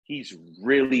 he's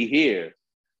really here.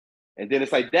 And then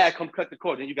it's Dad, come cut the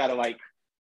cord. Then you gotta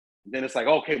then it's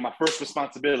okay, my first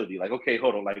responsibility. Okay,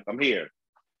 hold on, I'm here.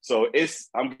 So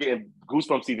I'm getting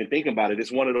goosebumps even thinking about it.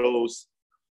 It's one of those.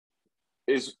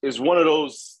 Is one of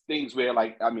those things where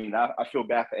I feel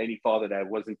bad for any father that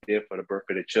wasn't there for the birth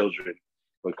of their children,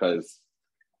 because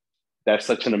that's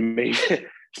such an amazing,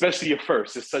 especially your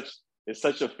first. It's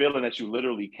such a feeling that you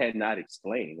literally cannot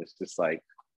explain. It's just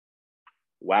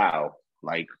wow,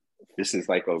 this is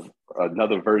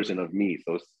another version of me.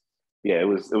 So it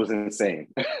was insane.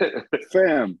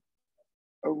 Fam,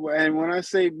 and when I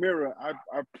say mirror,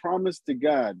 I promise to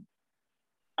God,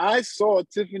 I saw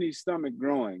Tiffany's stomach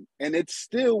growing and it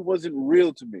still wasn't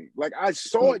real to me. I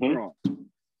saw it growing.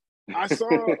 I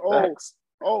saw,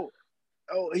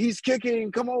 oh, he's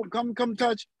kicking, come on, come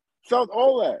touch. Felt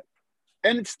all that.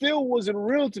 And it still wasn't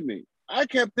real to me. I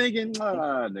kept thinking,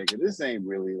 nigga, this ain't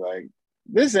really like,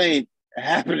 this ain't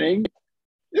happening.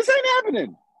 This ain't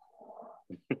happening.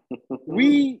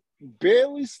 We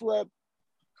barely slept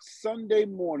Sunday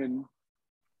morning.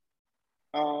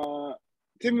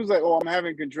 Tim was like, oh, I'm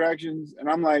having contractions. And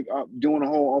I'm like, doing a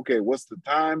whole, okay, what's the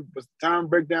time? What's the time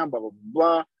breakdown? Blah, blah,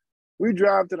 blah. We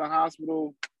drive to the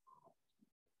hospital.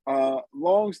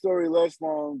 Long story less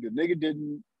long, the nigga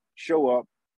didn't show up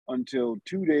until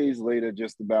 2 days later,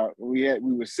 just about. We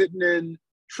were sitting in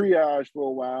triage for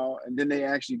a while, and then they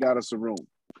actually got us a room.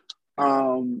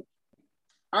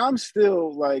 I'm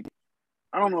still like,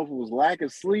 I don't know if it was lack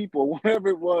of sleep or whatever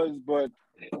it was, but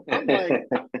I'm like,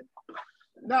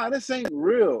 nah, this ain't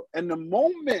real. And the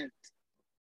moment,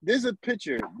 there's a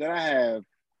picture that I have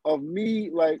of me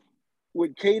like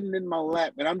with Caden in my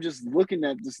lap, and I'm just looking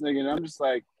at this nigga, and I'm just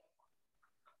like,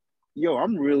 yo,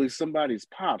 I'm really somebody's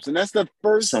pops. And that's the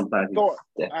first thought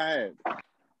I had.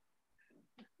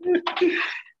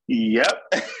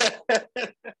 Yep.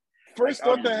 First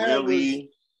thought I had was,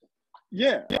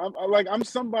 yeah, I'm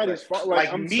somebody's father.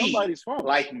 Like I'm somebody's father.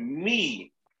 Like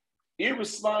me.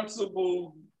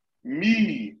 Irresponsible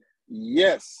me.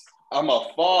 Yes. I'm a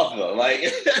father.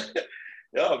 Like,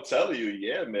 yo, I'm telling you,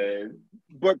 yeah, man.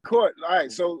 But Court, all right,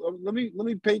 so let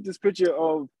me paint this picture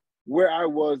of where I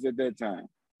was at that time.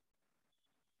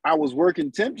 I was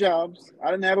working temp jobs. I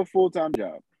didn't have a full-time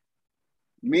job.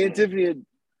 Me and Tiffany had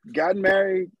gotten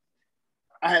married.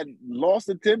 I had lost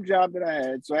the temp job that I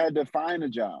had, so I had to find a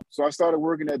job. So I started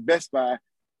working at Best Buy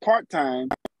part-time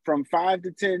from 5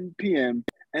 to 10 p.m.,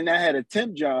 and I had a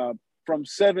temp job from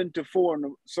 7 to 4,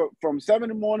 so from 7 in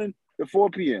the morning to 4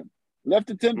 p.m. Left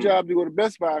the temp job to go to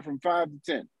Best Buy from 5 to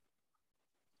 10.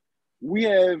 We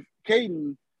have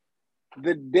Caden,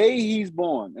 the day he's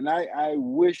born, and I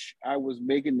wish I was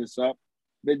making this up.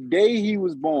 The day he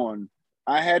was born,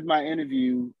 I had my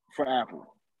interview for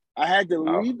Apple. I had to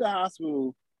leave the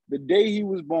hospital the day he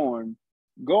was born,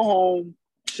 go home,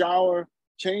 shower,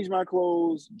 change my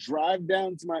clothes, drive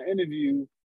down to my interview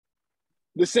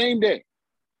the same day.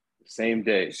 Same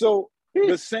day. So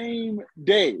the same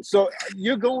day. So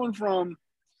you're going from,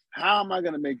 how am I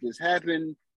going to make this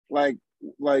happen? Like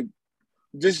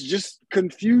just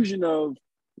confusion of,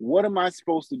 what am I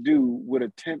supposed to do with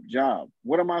a temp job?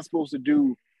 What am I supposed to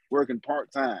do working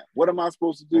part-time? What am I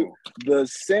supposed to do? The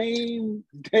same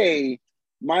day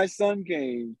my son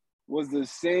came was the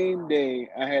same day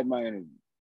I had my interview.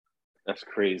 That's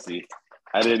crazy.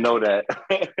 I didn't know that.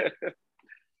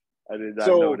 I did not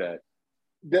know that.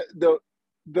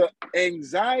 The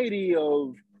anxiety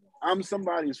of, I'm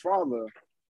somebody's father,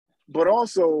 but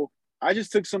also I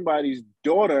just took somebody's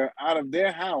daughter out of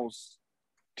their house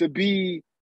to be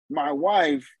my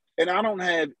wife, and I don't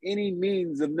have any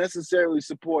means of necessarily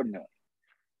supporting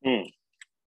her.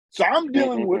 So I'm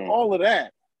dealing with all of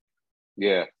that.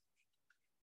 Yeah.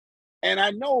 And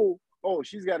I know, oh,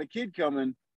 she's got a kid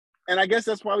coming. And I guess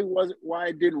that's probably why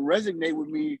it didn't resonate with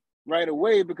me right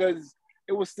away, because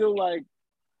it was still like,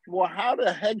 well, how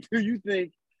the heck do you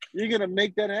think you're going to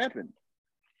make that happen?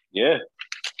 Yeah.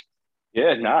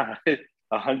 Yeah, nah,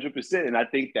 100%. And I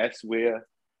think that's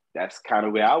kind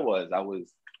of where I was.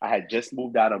 I had just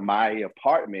moved out of my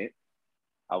apartment.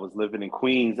 I was living in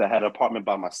Queens. I had an apartment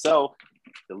by myself.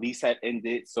 The lease had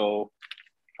ended. So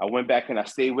I went back and I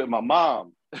stayed with my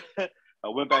mom. I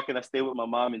went back and I stayed with my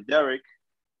mom and Derek.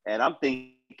 And I'm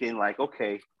thinking like,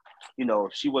 okay,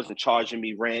 if she wasn't charging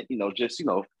me rent, just,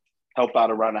 help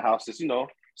out around the house, just,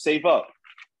 save up.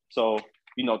 So,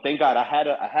 thank God I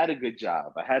had a good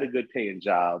job. I had a good paying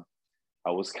job.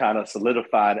 I was kind of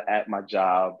solidified at my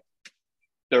job,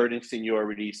 third in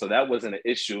seniority. So that wasn't an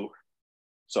issue.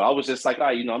 So I was just like,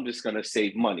 I'm just going to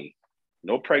save money.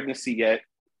 No pregnancy yet.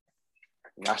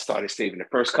 And I started saving the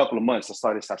first couple of months.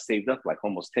 I saved up like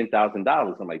almost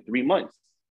 $10,000 in like 3 months.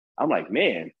 I'm like,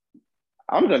 man,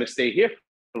 I'm going to stay here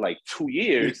for like 2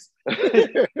 years,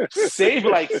 save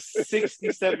like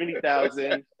 60,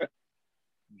 70,000,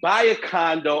 buy a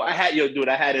condo. I had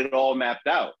it all mapped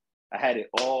out.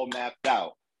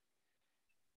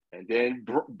 And then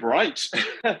brunch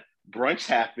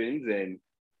happens, and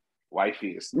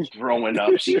wifey is throwing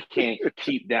up. She can't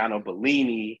keep down a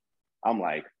Bellini. I'm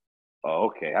like, oh,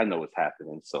 okay, I know what's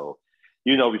happening. So,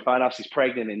 we find out she's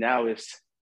pregnant, and now it's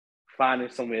finding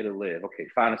somewhere to live. Okay,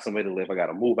 finding somewhere to live. I got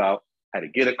to move out. I had to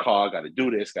get a car. Got to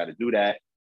do this. Got to do that.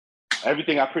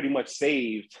 Everything I pretty much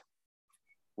saved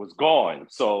was gone.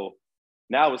 So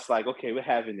now it's like, okay, we're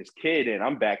having this kid, and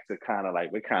I'm back to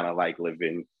we're kind of like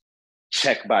living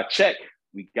check by check.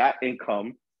 We got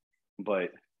income,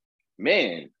 but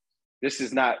man, this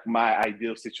is not my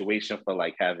ideal situation for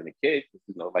like having a kid.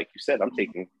 You know, like you said, I'm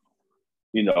taking,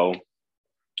 you know,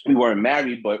 we weren't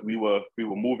married, but we were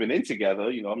moving in together.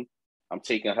 You know, I'm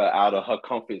taking her out of her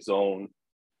comfort zone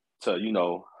to, you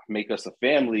know, make us a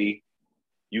family.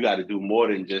 You got to do more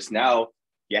than just now.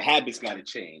 Your habits got to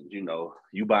change. You know,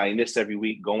 you buying this every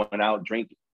week, going out,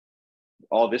 drinking,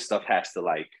 all this stuff has to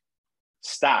like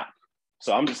stop.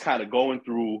 So I'm just kind of going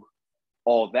through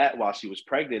all that while she was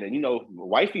pregnant. And, you know,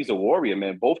 wifey's a warrior,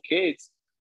 man. Both kids,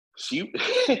 she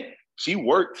she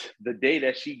worked the day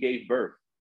that she gave birth.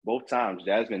 Both times.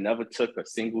 Jasmine never took a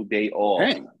single day off.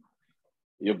 Dang.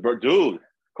 Dude,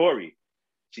 Corey,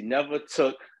 she never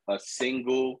took a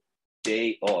single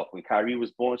day off. When Kyrie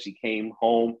was born, she came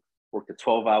home, worked a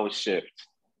 12-hour shift.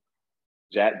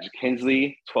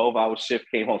 Kinsley, 12-hour shift,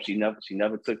 came home. She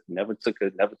never took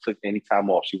any time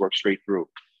off. She worked straight through.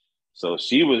 So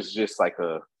she was just like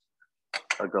a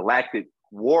galactic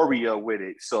warrior with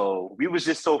it. So we was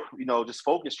just so, you know, just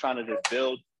focused trying to just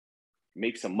build,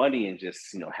 make some money and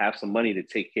just, you know, have some money to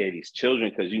take care of these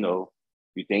children. Cause, you know,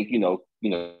 you think, you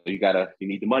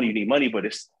need the money, but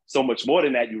it's so much more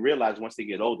than that. You realize once they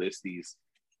get older, it's these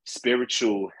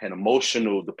spiritual and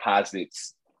emotional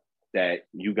deposits that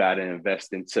you got to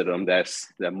invest into them. That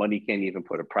money can't even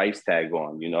put a price tag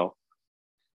on, you know?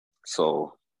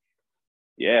 So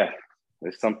yeah,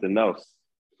 it's something else.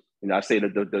 You know, I say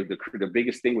that the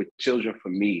biggest thing with children for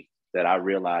me that I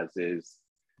realize is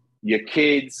your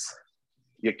kids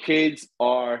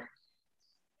are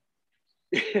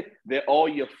they're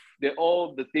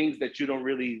all the things that you don't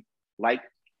really like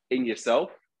in yourself.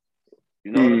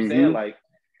 You know what I'm saying? Like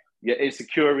your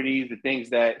insecurities, the things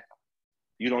that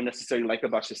you don't necessarily like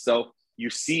about yourself,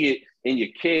 you see it in your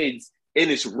kids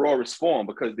in its rawest form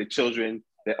because the children,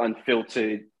 they're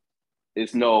unfiltered.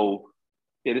 There's no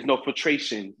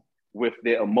filtration with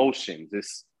their emotions.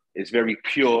 It's very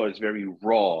pure, it's very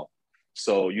raw.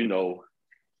 So, you know,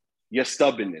 your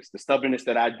stubbornness, the stubbornness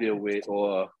that I deal with,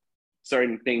 or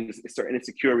certain things, certain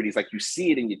insecurities, like you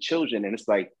see it in your children, and it's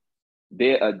like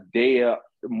they're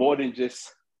more than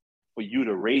just for you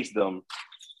to raise them.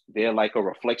 They're like a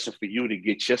reflection for you to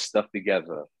get your stuff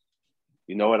together.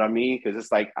 You know what I mean? Because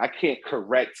it's like I can't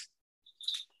correct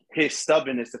his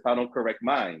stubbornness if I don't correct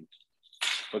mine,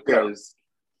 because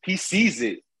he sees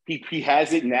it. He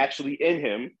has it naturally in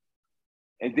him.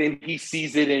 And then he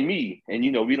sees it in me. And,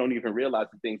 you know, we don't even realize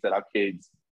the things that our kids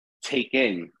take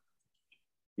in,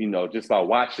 you know, just by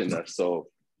watching us. So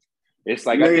it's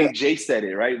like, I think Jay said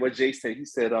it, right? What Jay said, he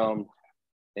said,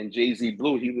 in Jay-Z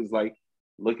Blue, he was like,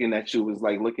 looking at you was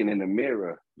like looking in the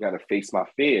mirror. You got to face my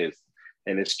fears.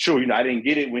 And it's true. You know, I didn't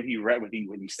get it when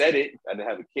he said it. I didn't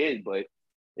have a kid, but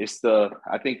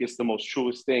I think it's the most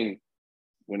truest thing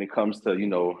when it comes to, you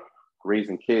know,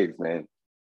 raising kids, man.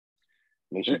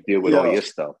 Make sure you deal with all your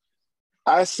stuff.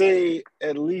 I say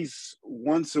at least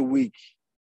once a week,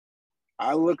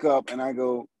 I look up and I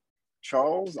go,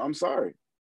 Charles, I'm sorry.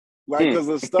 Like, because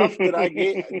the stuff that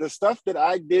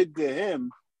I did to him,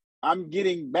 I'm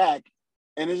getting back.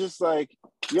 And it's just like,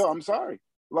 yo, I'm sorry.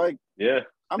 Like, yeah,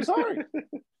 I'm sorry.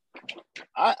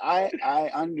 I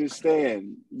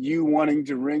understand you wanting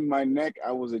to wring my neck.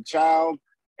 I was a child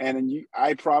and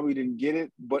I probably didn't get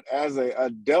it. But as an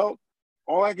adult,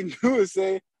 all I can do is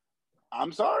say,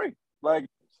 I'm sorry. Like,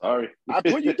 sorry. I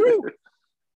put you through.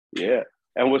 Yeah.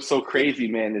 And what's so crazy,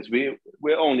 man, is we're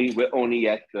only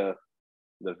at the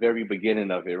very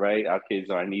beginning of it, right? Our kids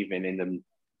aren't even in the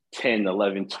 10,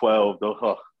 11, 12,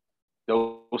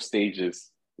 those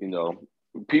stages, you know.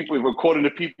 According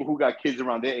to people who got kids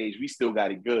around their age, we still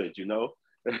got it good, you know?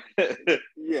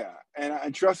 Yeah,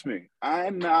 and trust me,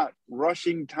 I'm not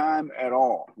rushing time at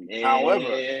all.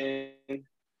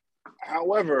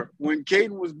 However, when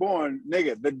Caden was born,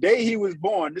 nigga, the day he was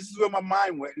born, this is where my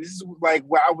mind went. This is like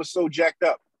where I was so jacked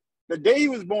up. The day he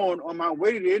was born, on my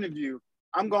way to the interview,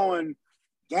 I'm going,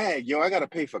 dang, yo, I got to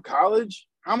pay for college?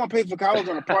 How am I pay for college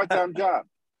on a part-time job?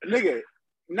 Nigga,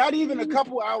 not even a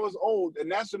couple hours old,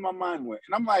 and that's where my mind went.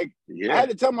 And I'm like, I had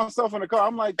to tell myself in the car,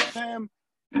 I'm like, Sam,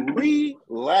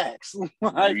 relax.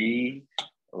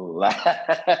 Relax.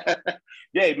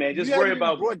 Yeah, man, just worry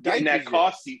about getting that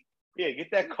car seat. Yeah,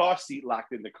 get that car seat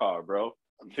locked in the car, bro.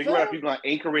 Figure out if you're going to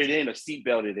anchor it in or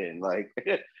seatbelt it in. Like,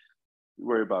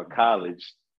 worry about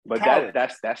college. But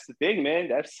that's the thing, man.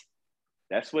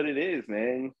 That's what it is,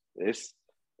 man. It's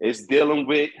dealing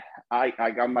with,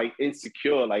 I'm like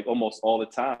insecure like almost all the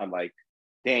time. Like,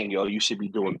 dang, yo, you should be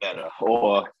doing better.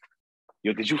 Or,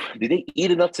 yo, did they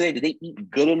eat enough today? Did they eat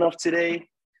good enough today?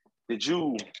 Were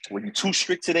you too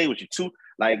strict today? Was you too,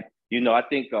 like, you know, I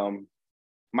think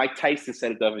Mike Tyson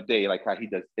said it the other day, like how he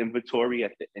does inventory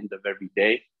at the end of every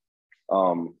day.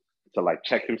 to like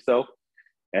check himself.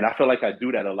 And I feel like I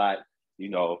do that a lot,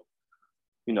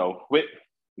 with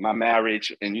my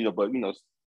marriage and, but,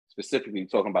 specifically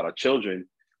talking about our children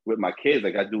with my kids,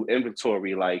 like I do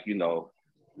inventory, like,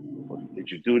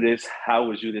 did you do this? How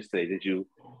was you this day? Did you,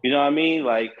 you know what I mean?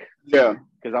 Like, Yeah.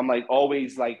 because I'm like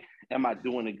always like, am I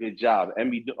doing a good job?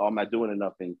 Am I doing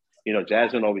enough? And,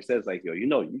 Jasmine always says like, yo,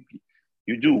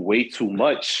 you do way too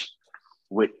much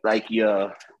with like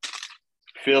your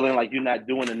feeling like you're not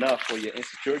doing enough or your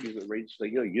insecurities with Rachel.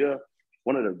 Like, yo, you're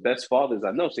one of the best fathers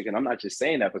I know. So, and I'm not just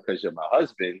saying that because you're my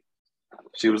husband.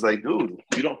 She was like, dude,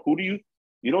 you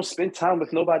don't spend time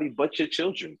with nobody but your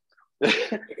children.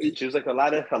 She was like, a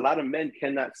lot of men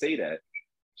cannot say that.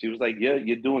 She was like, yeah,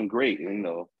 you're doing great. And,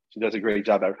 she does a great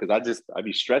job at it because I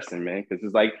be stressing, man, because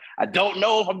it's like, I don't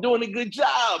know if I'm doing a good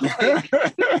job. Like,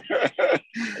 I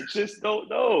just don't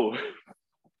know.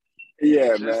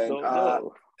 Yeah, Just man. don't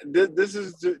know. This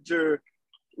is to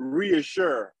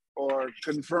reassure or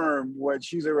confirm what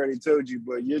she's already told you,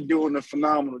 but you're doing a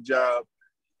phenomenal job.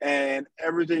 And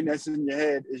everything that's in your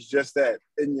head is just that,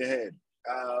 in your head.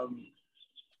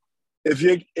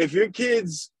 If your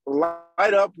kids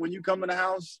light up when you come in the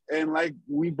house, and like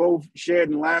we both shared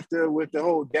in laughter with the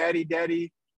whole daddy,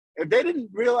 if they didn't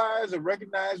realize or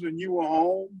recognize when you were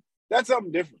home, that's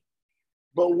something different.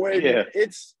 But when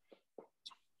it's,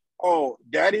 oh,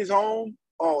 daddy's home,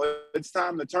 oh, it's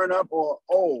time to turn up, or,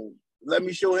 oh, let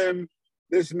me show him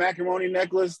this macaroni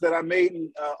necklace that I made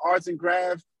in arts and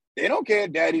crafts. They don't care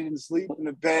daddy didn't sleep in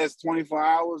the past 24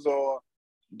 hours or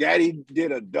daddy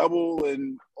did a double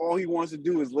and all he wants to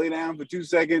do is lay down for 2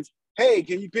 seconds. Hey,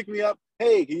 can you pick me up?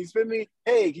 Hey, can you spin me?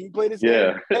 Hey, can you play this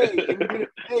game? Hey, can we get it?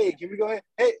 Hey, can we go ahead?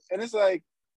 Hey, and it's like,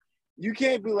 you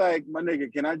can't be like, my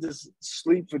nigga, can I just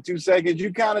sleep for 2 seconds?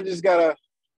 You kind of just got to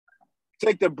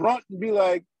take the brunt and be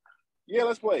like, yeah,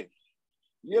 let's play.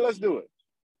 Yeah, let's do it.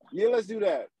 Yeah, let's do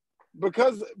that.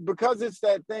 Because it's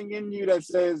that thing in you that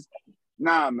says,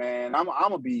 nah, man, I'm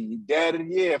gonna be dad of the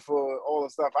year for all the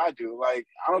stuff I do. Like,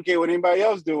 I don't care what anybody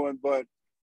else doing, but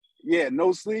yeah,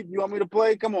 no sleep. You want me to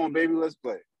play? Come on, baby, let's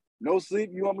play. No sleep.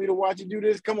 You want me to watch you do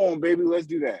this? Come on, baby, let's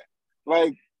do that.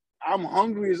 Like, I'm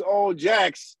hungry as all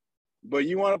jacks, but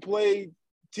you want to play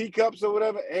teacups or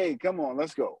whatever? Hey, come on,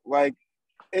 let's go. Like,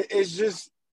 it's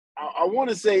just, I want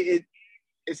to say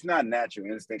it's not natural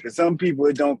instinct because some people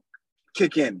it don't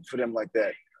kick in for them like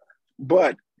that.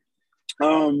 But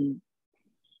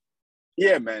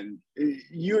yeah, man,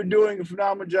 you're doing a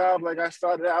phenomenal job. Like, I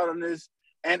started out on this,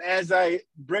 and as I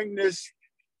bring this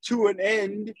to an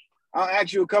end, I'll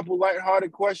ask you a couple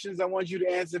lighthearted questions. I want you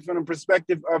to answer from the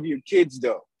perspective of your kids,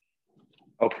 though.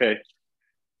 Okay.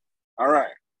 All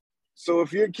right. So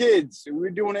if your kids,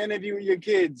 we're doing an interview with your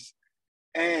kids,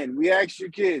 and we ask your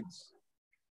kids,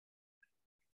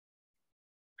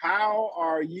 how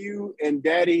are you and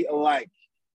daddy alike?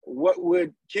 What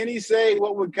would Kenny say?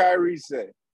 What would Kyrie say?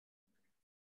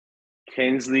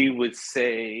 Kinsley would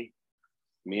say,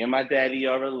 me and my daddy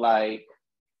are alike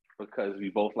because we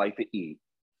both like to eat.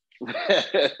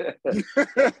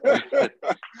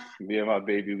 Me and my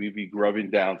baby, we be grubbing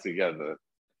down together.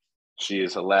 She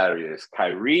is hilarious.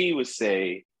 Kyrie would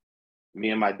say, me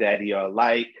and my daddy are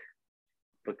alike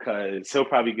because he'll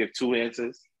probably give two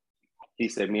answers. He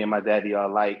said, me and my daddy are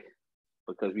alike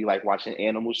because we like watching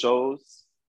animal shows.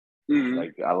 Mm-hmm.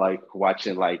 Like, I like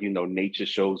watching, like, nature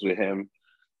shows with him.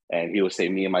 And he would say,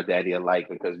 me and my daddy are alike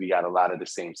because we got a lot of the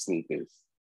same sneakers.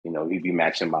 He'd be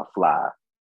matching my fly.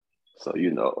 So,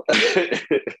 those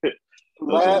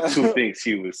are the two things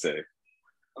he would say.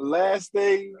 Last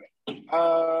thing,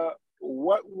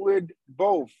 what would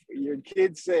both your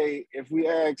kids say if we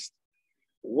asked,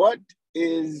 what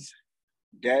is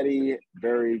daddy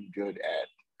very good at?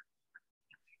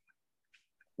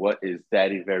 What is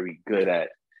daddy very good at?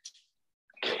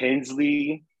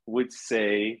 Kinsley would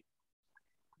say,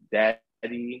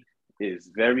 daddy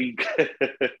is very good.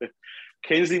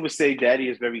 Kinsley would say daddy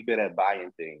is very good at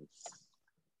buying things.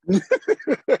 Because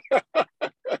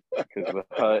with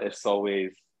her, it's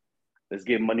always, let's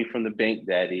get money from the bank,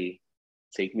 daddy.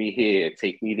 Take me here,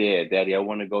 take me there. Daddy, I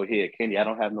want to go here. Kenny, I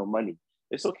don't have no money.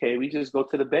 It's okay, we just go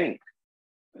to the bank.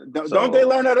 Don't they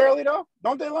learn that early, though?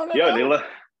 Don't they learn that early?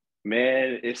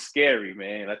 Man, it's scary,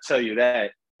 man. I tell you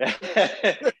that.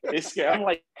 It's scary. I'm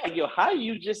like, yo, how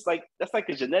you just like, that's like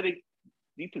a genetic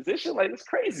deposition? Like, it's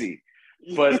crazy.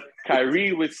 But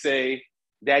Kyrie would say,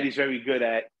 daddy's very good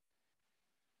at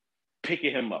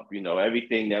picking him up.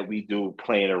 Everything that we do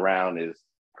playing around is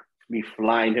me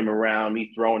flying him around,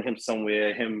 me throwing him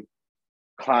somewhere, him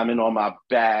climbing on my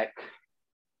back,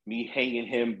 me hanging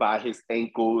him by his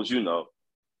ankles, you know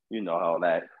how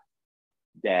that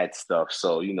dad stuff.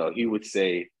 So, you know, he would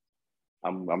say,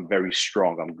 I'm very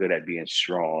strong. I'm good at being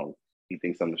strong. He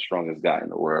thinks I'm the strongest guy in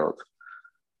the world.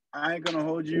 I ain't gonna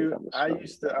hold you. I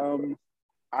used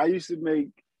to make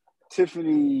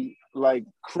Tiffany like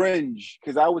cringe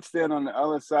because I would stand on the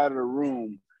other side of the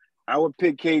room. I would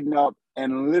pick Caden up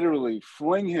and literally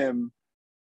fling him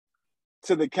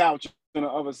to the couch on the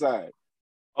other side.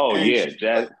 Oh, and yeah.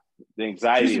 That the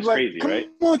anxiety is like, crazy,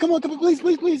 right? Come on, please,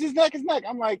 his neck.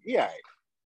 I'm like, yeah.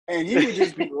 And he would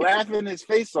just be laughing his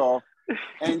face off.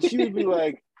 And she would be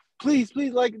like, please,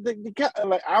 like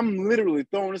like I'm literally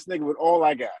throwing this nigga with all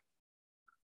I got.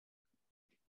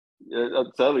 Yeah,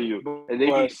 I'm telling you. And they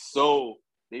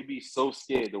be so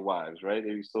scared, the wives, right?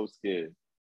 They be so scared.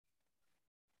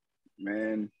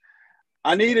 Man.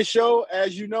 I need a show,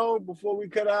 as you know, before we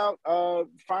cut out.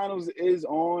 Finals is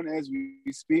on as we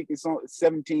speak. It's on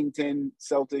 17-10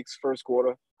 Celtics first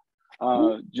quarter.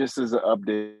 Just as an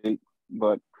update.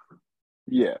 But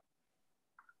yeah.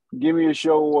 Give me a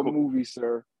show or movie,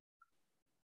 sir.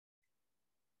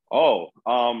 Oh,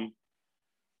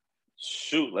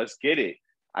 shoot, let's get it.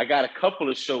 I got a couple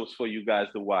of shows for you guys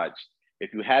to watch.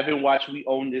 If you haven't watched We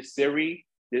Own This City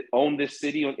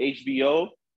on HBO,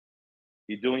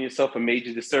 you're doing yourself a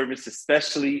major disservice,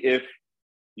 especially if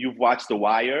you've watched The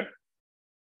Wire.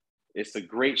 It's a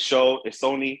great show. It's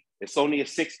only a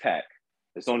 6-pack.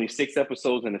 It's only 6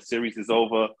 episodes and the series is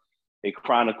over. It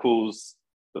chronicles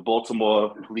the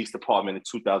Baltimore Police Department in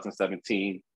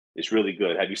 2017. It's really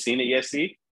good. Have you seen it yet,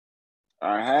 C?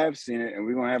 I have seen it, and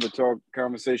we're going to have a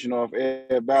conversation off air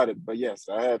about it. But yes,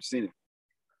 I have seen it.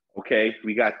 Okay,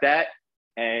 we got that.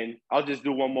 And I'll just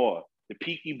do one more. The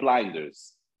Peaky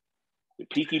Blinders. The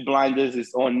Peaky Blinders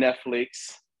is on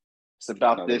Netflix. It's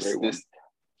about this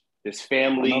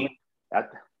family.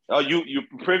 You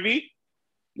privy?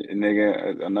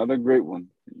 Nigga, another great one.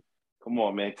 Come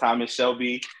on, man. Thomas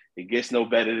Shelby. It gets no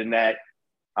better than that.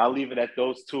 I'll leave it at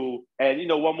those two. And, you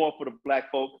know, one more for the black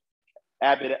folk.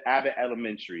 Abbott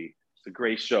Elementary. It's a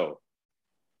great show.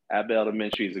 Abbott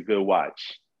Elementary is a good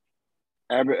watch.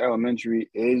 Abbott Elementary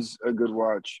is a good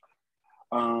watch.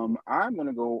 I'm going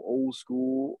to go old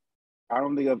school. I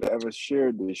don't think I've ever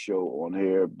shared this show on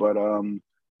here, but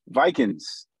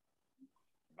Vikings.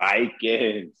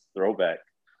 Throwback.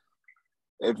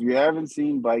 If you haven't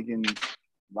seen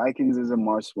Vikings is a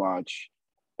must watch.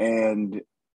 And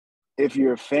if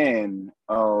you're a fan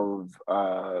of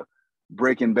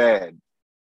Breaking Bad,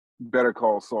 Better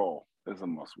Call Saul is a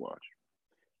must watch.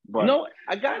 But no,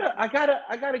 I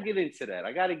gotta get into that.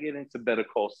 I gotta get into Better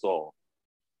Call Saul.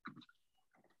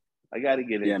 I gotta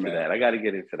get into that. I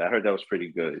heard that was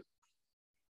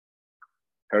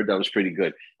pretty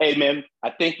good. Hey man,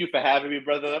 I thank you for having me,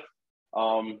 brother.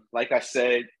 Like I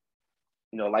said,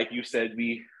 you know, like you said,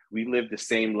 we live the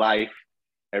same life.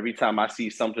 Every time I see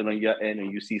something on your end and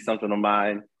you see something on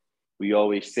mine, we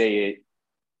always say it.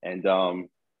 And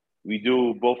we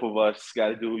do, both of us got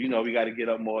to do, you know, we got to get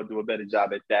up more, do a better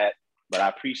job at that. But I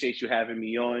appreciate you having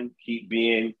me on. Keep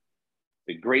being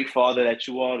the great father that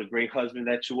you are, the great husband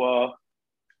that you are.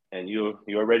 And you're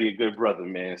already a good brother,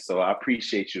 man. So I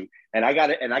appreciate you. And I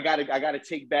gotta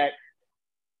take back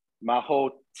my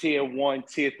whole tier 1,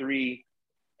 tier 3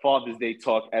 Father's Day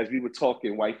talk. As we were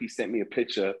talking, wifey sent me a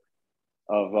picture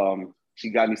of she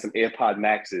got me some AirPod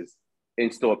Maxes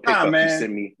in-store pickup. Man. She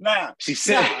sent me. She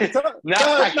said,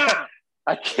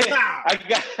 I can't.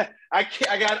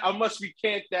 I must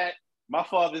recant that. My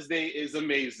Father's Day is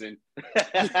amazing.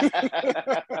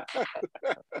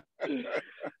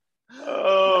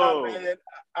 Oh, man,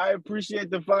 I appreciate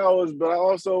the flowers, but I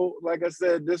also, like I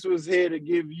said, this was here to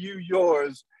give you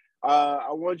yours. I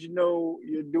want you to know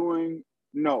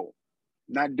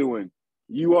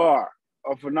you are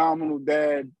a phenomenal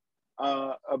dad,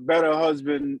 a better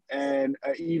husband, and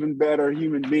an even better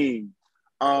human being.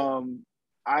 I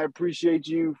appreciate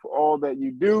you for all that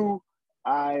you do.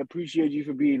 I appreciate you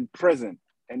for being present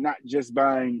and not just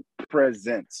buying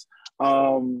presents.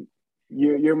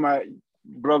 You're my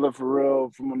brother for real,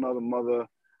 from another mother.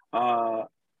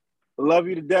 Love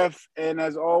you to death. And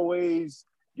as always,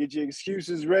 get your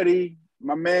excuses ready.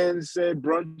 My man said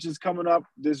brunch is coming up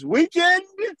this weekend,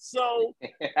 so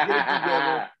get it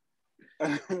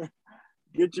together.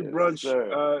 Get your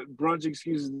brunch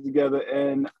excuses together,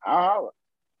 and I'll holler.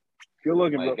 Good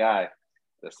looking, my bro. guy.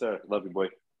 Yes, sir. Love you, boy.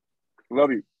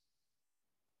 Love you.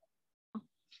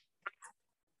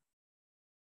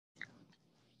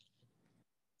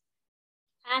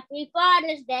 Happy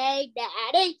Father's Day,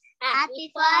 Daddy.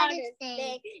 Happy Father's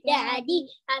Day, Daddy.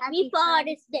 Happy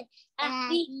Father's Day.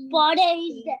 Happy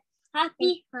Father's Day.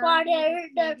 Happy Father's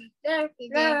Day.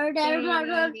 Happy Father's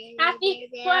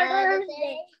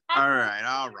Day. All right.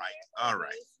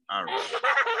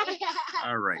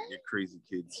 All right, you crazy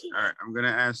kids. All right, I'm gonna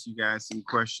ask you guys some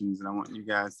questions, and I want you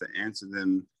guys to answer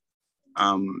them.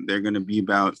 They're gonna be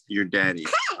about your daddy.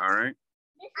 All right.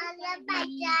 I love my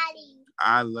daddy.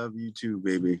 I love you too,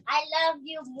 baby. I love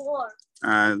you more.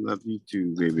 I love you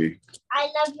too, baby. I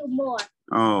love you more.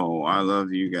 Oh, I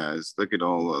love you guys. Look at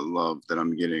all the love that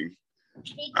I'm getting.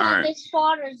 Because All right. it's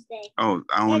Father's Day. Oh,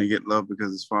 I only get love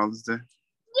because it's Father's Day?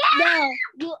 No,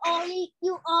 you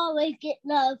always get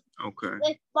love Okay.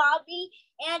 with Bobby,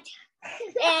 and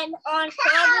on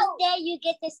Father's Day you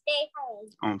get to stay home.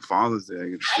 On Father's Day, I get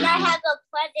to And stay I home. have a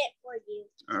present for you.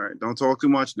 All right, don't talk too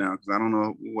much now because I don't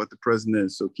know what the present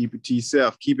is. So keep it to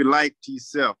yourself. Keep it light to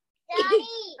yourself. Daddy,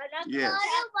 Yes.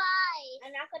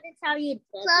 I'm not gonna tell you.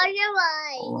 Close your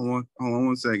eyes. Hold on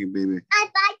one second, baby. I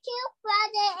bought you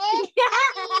present.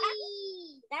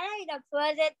 That ain't a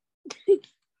present.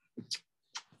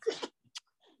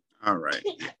 All right.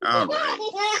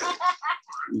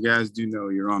 You guys do know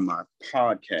you're on my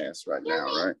podcast right now,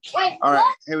 right? Wait, All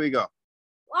right, here we go.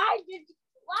 why would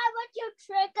you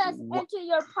trick us into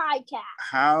your podcast?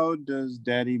 How does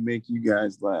Daddy make you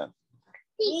guys laugh?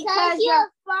 Because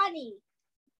you're funny.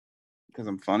 Because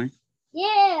I'm funny?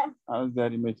 Yeah. How does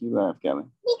Daddy make you laugh, Kelly?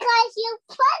 Because you're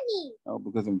funny. Oh,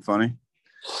 because I'm funny?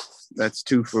 That's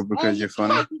two for because you're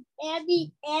funny? And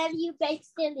you make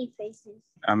silly faces.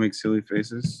 I make silly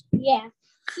faces? Yeah.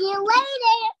 See you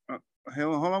later.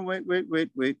 Hold on, wait.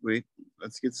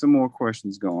 Let's get some more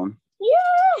questions going.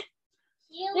 Yeah.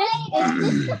 See you later.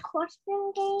 Is this the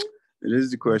question game? It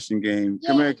is the question game. Yeah.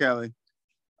 Come here, Kelly.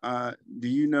 Do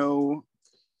you know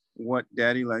what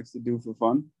Daddy likes to do for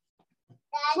fun?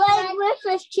 Play with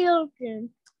his children.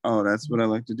 Oh, that's what I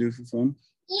like to do for fun?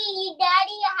 Daddy,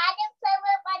 I had to play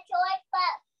with my toys,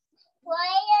 but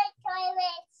play a toy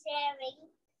with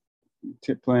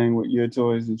sharing. Playing with your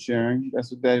toys and sharing.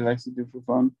 That's what Daddy likes to do for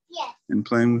fun? Yes. And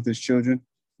playing with his children?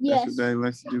 Yes. That's what Daddy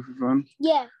likes to do for fun?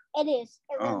 Yeah, it is.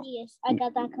 It Oh. really is. I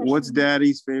got that question. What's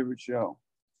Daddy's favorite show?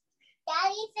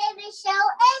 Daddy's favorite show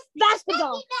is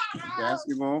basketball.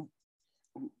 Basketball?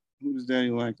 Who does Daddy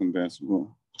like in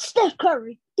basketball? Steph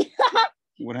Curry.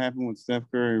 What happened with Steph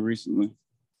Curry recently?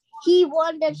 He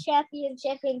won the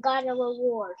championship and got a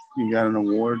reward. He got an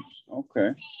award?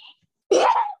 Okay. All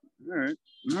right.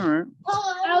 I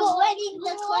was waiting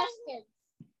the question.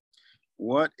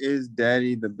 What is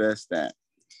Daddy the best at?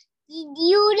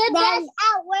 You the best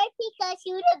at work because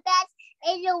you the best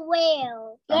in the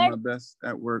world. I'm the best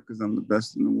at work because I'm the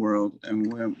best in the world.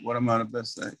 And what am I the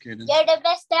best at, Kaden? You're the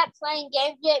best at playing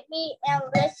games with me and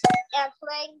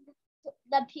playing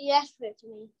the PS with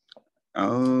me.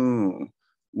 Oh.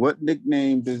 What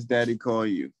nickname does Daddy call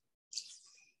you?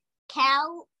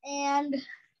 Cal and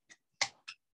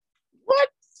What?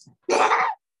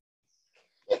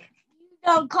 You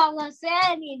don't call us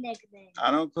any nickname.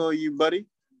 I don't call you buddy.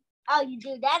 Oh, you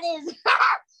do. That is.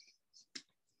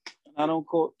 I don't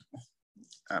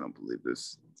believe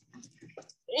this.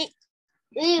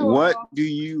 Ew. What do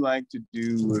you like to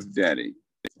do with Daddy?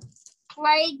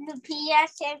 Play the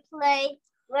PS and play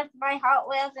with my Hot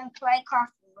Wheels and play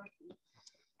costume with me.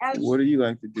 What do you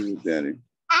like to do with Daddy?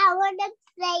 I want to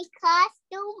play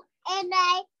costume and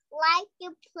I like to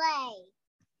play.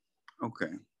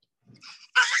 Okay.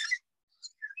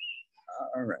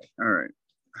 All right.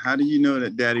 How do you know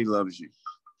that Daddy loves you?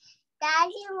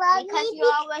 Daddy loves me because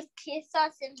you always kiss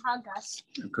us and hug us.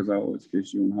 Because I always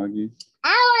kiss you and hug you. I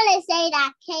want to say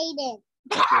that, Kaden.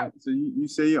 Okay. So you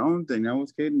say your own thing. That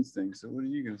was Caden's thing. So what are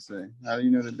you going to say? How do you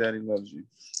know that Daddy loves you?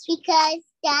 Because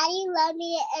Daddy loves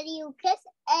me and you kiss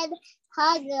and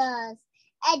hug us.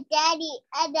 And Daddy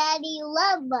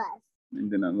loves us.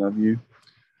 And then I love you.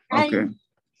 Okay.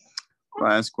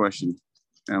 Last question.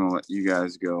 And I'm going to let you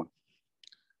guys go.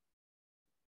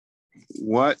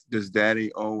 What does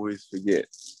Daddy always forget?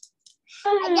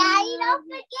 Daddy, don't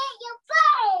forget your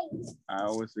face. I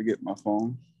always forget my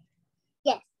phone.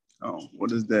 Yes. Oh, what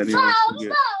does Daddy always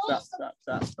forget?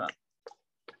 Stop.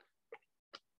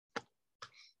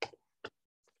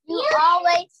 You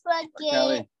always forget.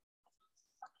 Kelly.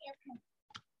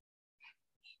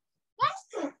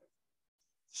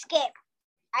 Skip.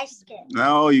 I skip.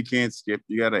 No, you can't skip.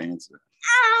 You got to answer.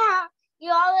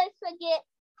 You always forget.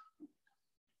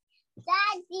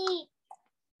 Daddy.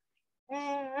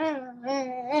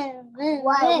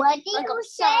 What did you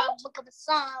say? Look up a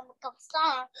song.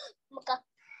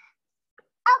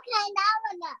 Okay, now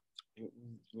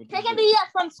enough. Picking me up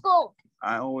from school.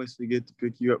 I always forget to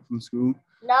pick you up from school.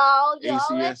 No, you always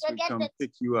ACS would forget come to.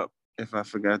 pick you up if I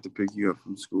forgot to pick you up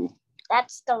from school.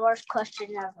 That's the worst question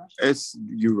ever.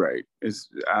 You're right.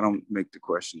 I don't make the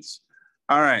questions.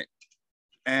 All right.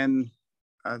 And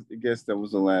I guess that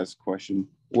was the last question.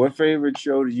 What favorite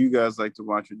show do you guys like to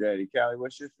watch with Daddy? Callie,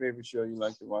 what's your favorite show you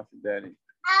like to watch with Daddy?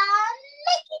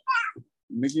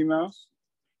 Mickey Mouse?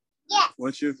 Yes.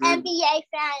 What's your favorite? NBA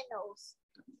Finals.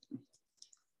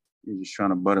 You're just trying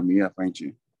to butter me up, ain't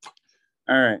you?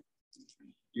 All right.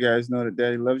 You guys know that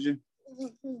Daddy loves you?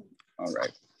 All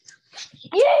right.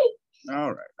 Yay!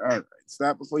 All right.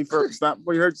 Stop before you hurt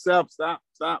yourself. Stop.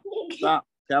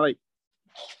 Callie.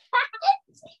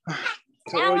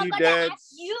 To Now all I'm you gonna dads,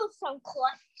 ask you some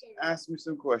questions. ask me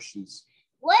some questions.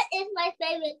 What is my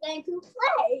favorite game to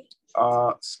play?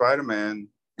 Spider-Man,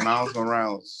 Miles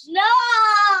Morales.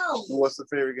 No! What's the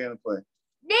favorite game to play?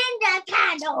 Ninja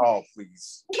Turtles. Oh,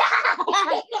 please.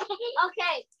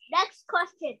 Okay, next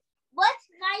question.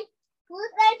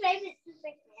 Who's my favorite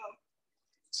superhero?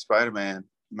 Spider-Man,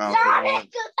 Miles Morales.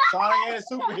 Sonic! Sonic ain't a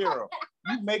superhero.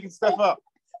 You making stuff up.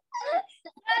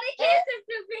 Sonic is a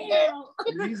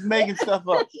superhero. He's making stuff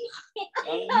up.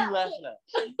 You laughing at?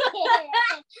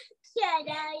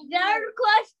 Another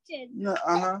question.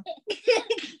 Yeah,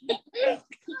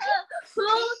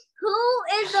 Who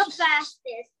is the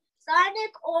fastest?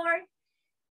 Sonic or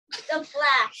the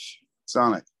Flash?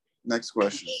 Sonic. Next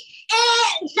question.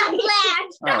 And the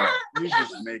Flash. All right, you're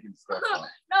just making stuff up.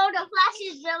 No, the Flash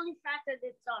is really faster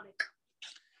than Sonic.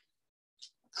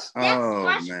 Oh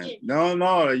question. man,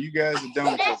 no, you guys are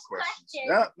done with those Next questions.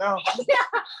 question. No.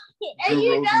 And Drew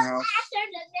you don't Rosenhaus. answer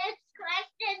the next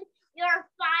question, you're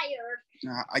fired.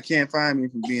 Nah, I can't find me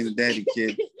from being a daddy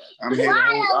kid. I'm here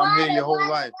your whole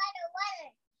life.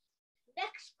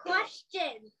 Next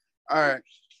question. All right.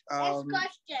 Next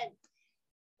question.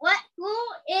 Who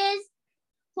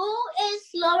is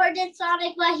slower than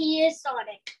Sonic, but he is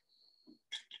Sonic?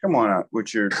 Come on out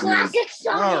with your Classic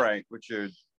Sonic. All right, with your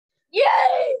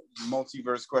Yay!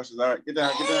 multiverse questions. All right, get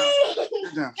down.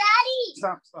 Daddy!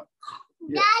 Stop.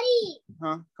 Yeah. Daddy!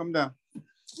 Huh? Come down.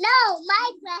 No,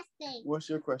 my question. What's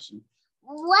your question?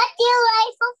 What do you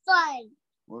like for fun?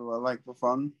 What do I like for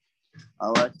fun? I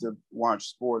like to watch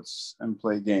sports and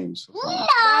play games for fun.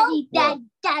 Daddy.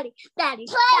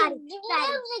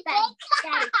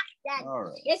 All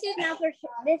right. This is not for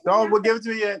sure. Well, give it to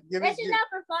me yet. This is not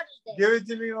for Father's Day. Give it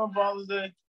to me on Father's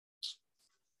Day.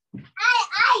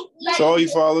 I So all you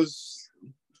fathers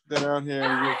that are out here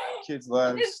in your kids'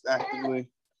 lives actively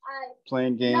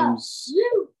playing games.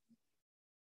 You.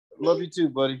 Love you too,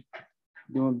 buddy.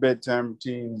 Doing bedtime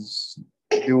routines,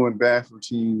 doing bath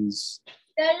routines.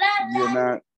 You're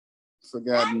not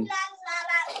forgotten.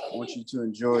 I want you to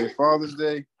enjoy Father's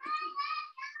Day.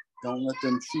 Don't let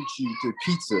them treat you to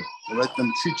pizza. Let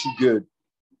them treat you good.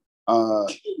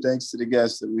 Thanks to the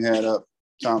guests that we had up,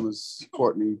 Thomas,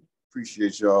 Courtney.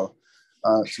 Appreciate y'all.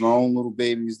 To my own little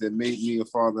babies that made me a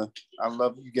father. I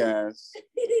love you guys.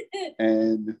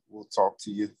 And we'll talk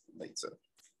to you later.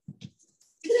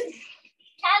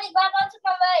 Callie, grab onto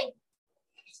my leg.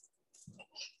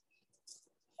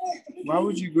 Why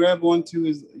would you grab onto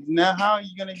his... Now, how are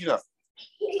you going to get up?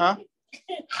 Huh?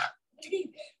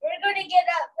 We're going to get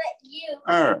up, but you.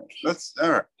 All right.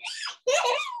 All right.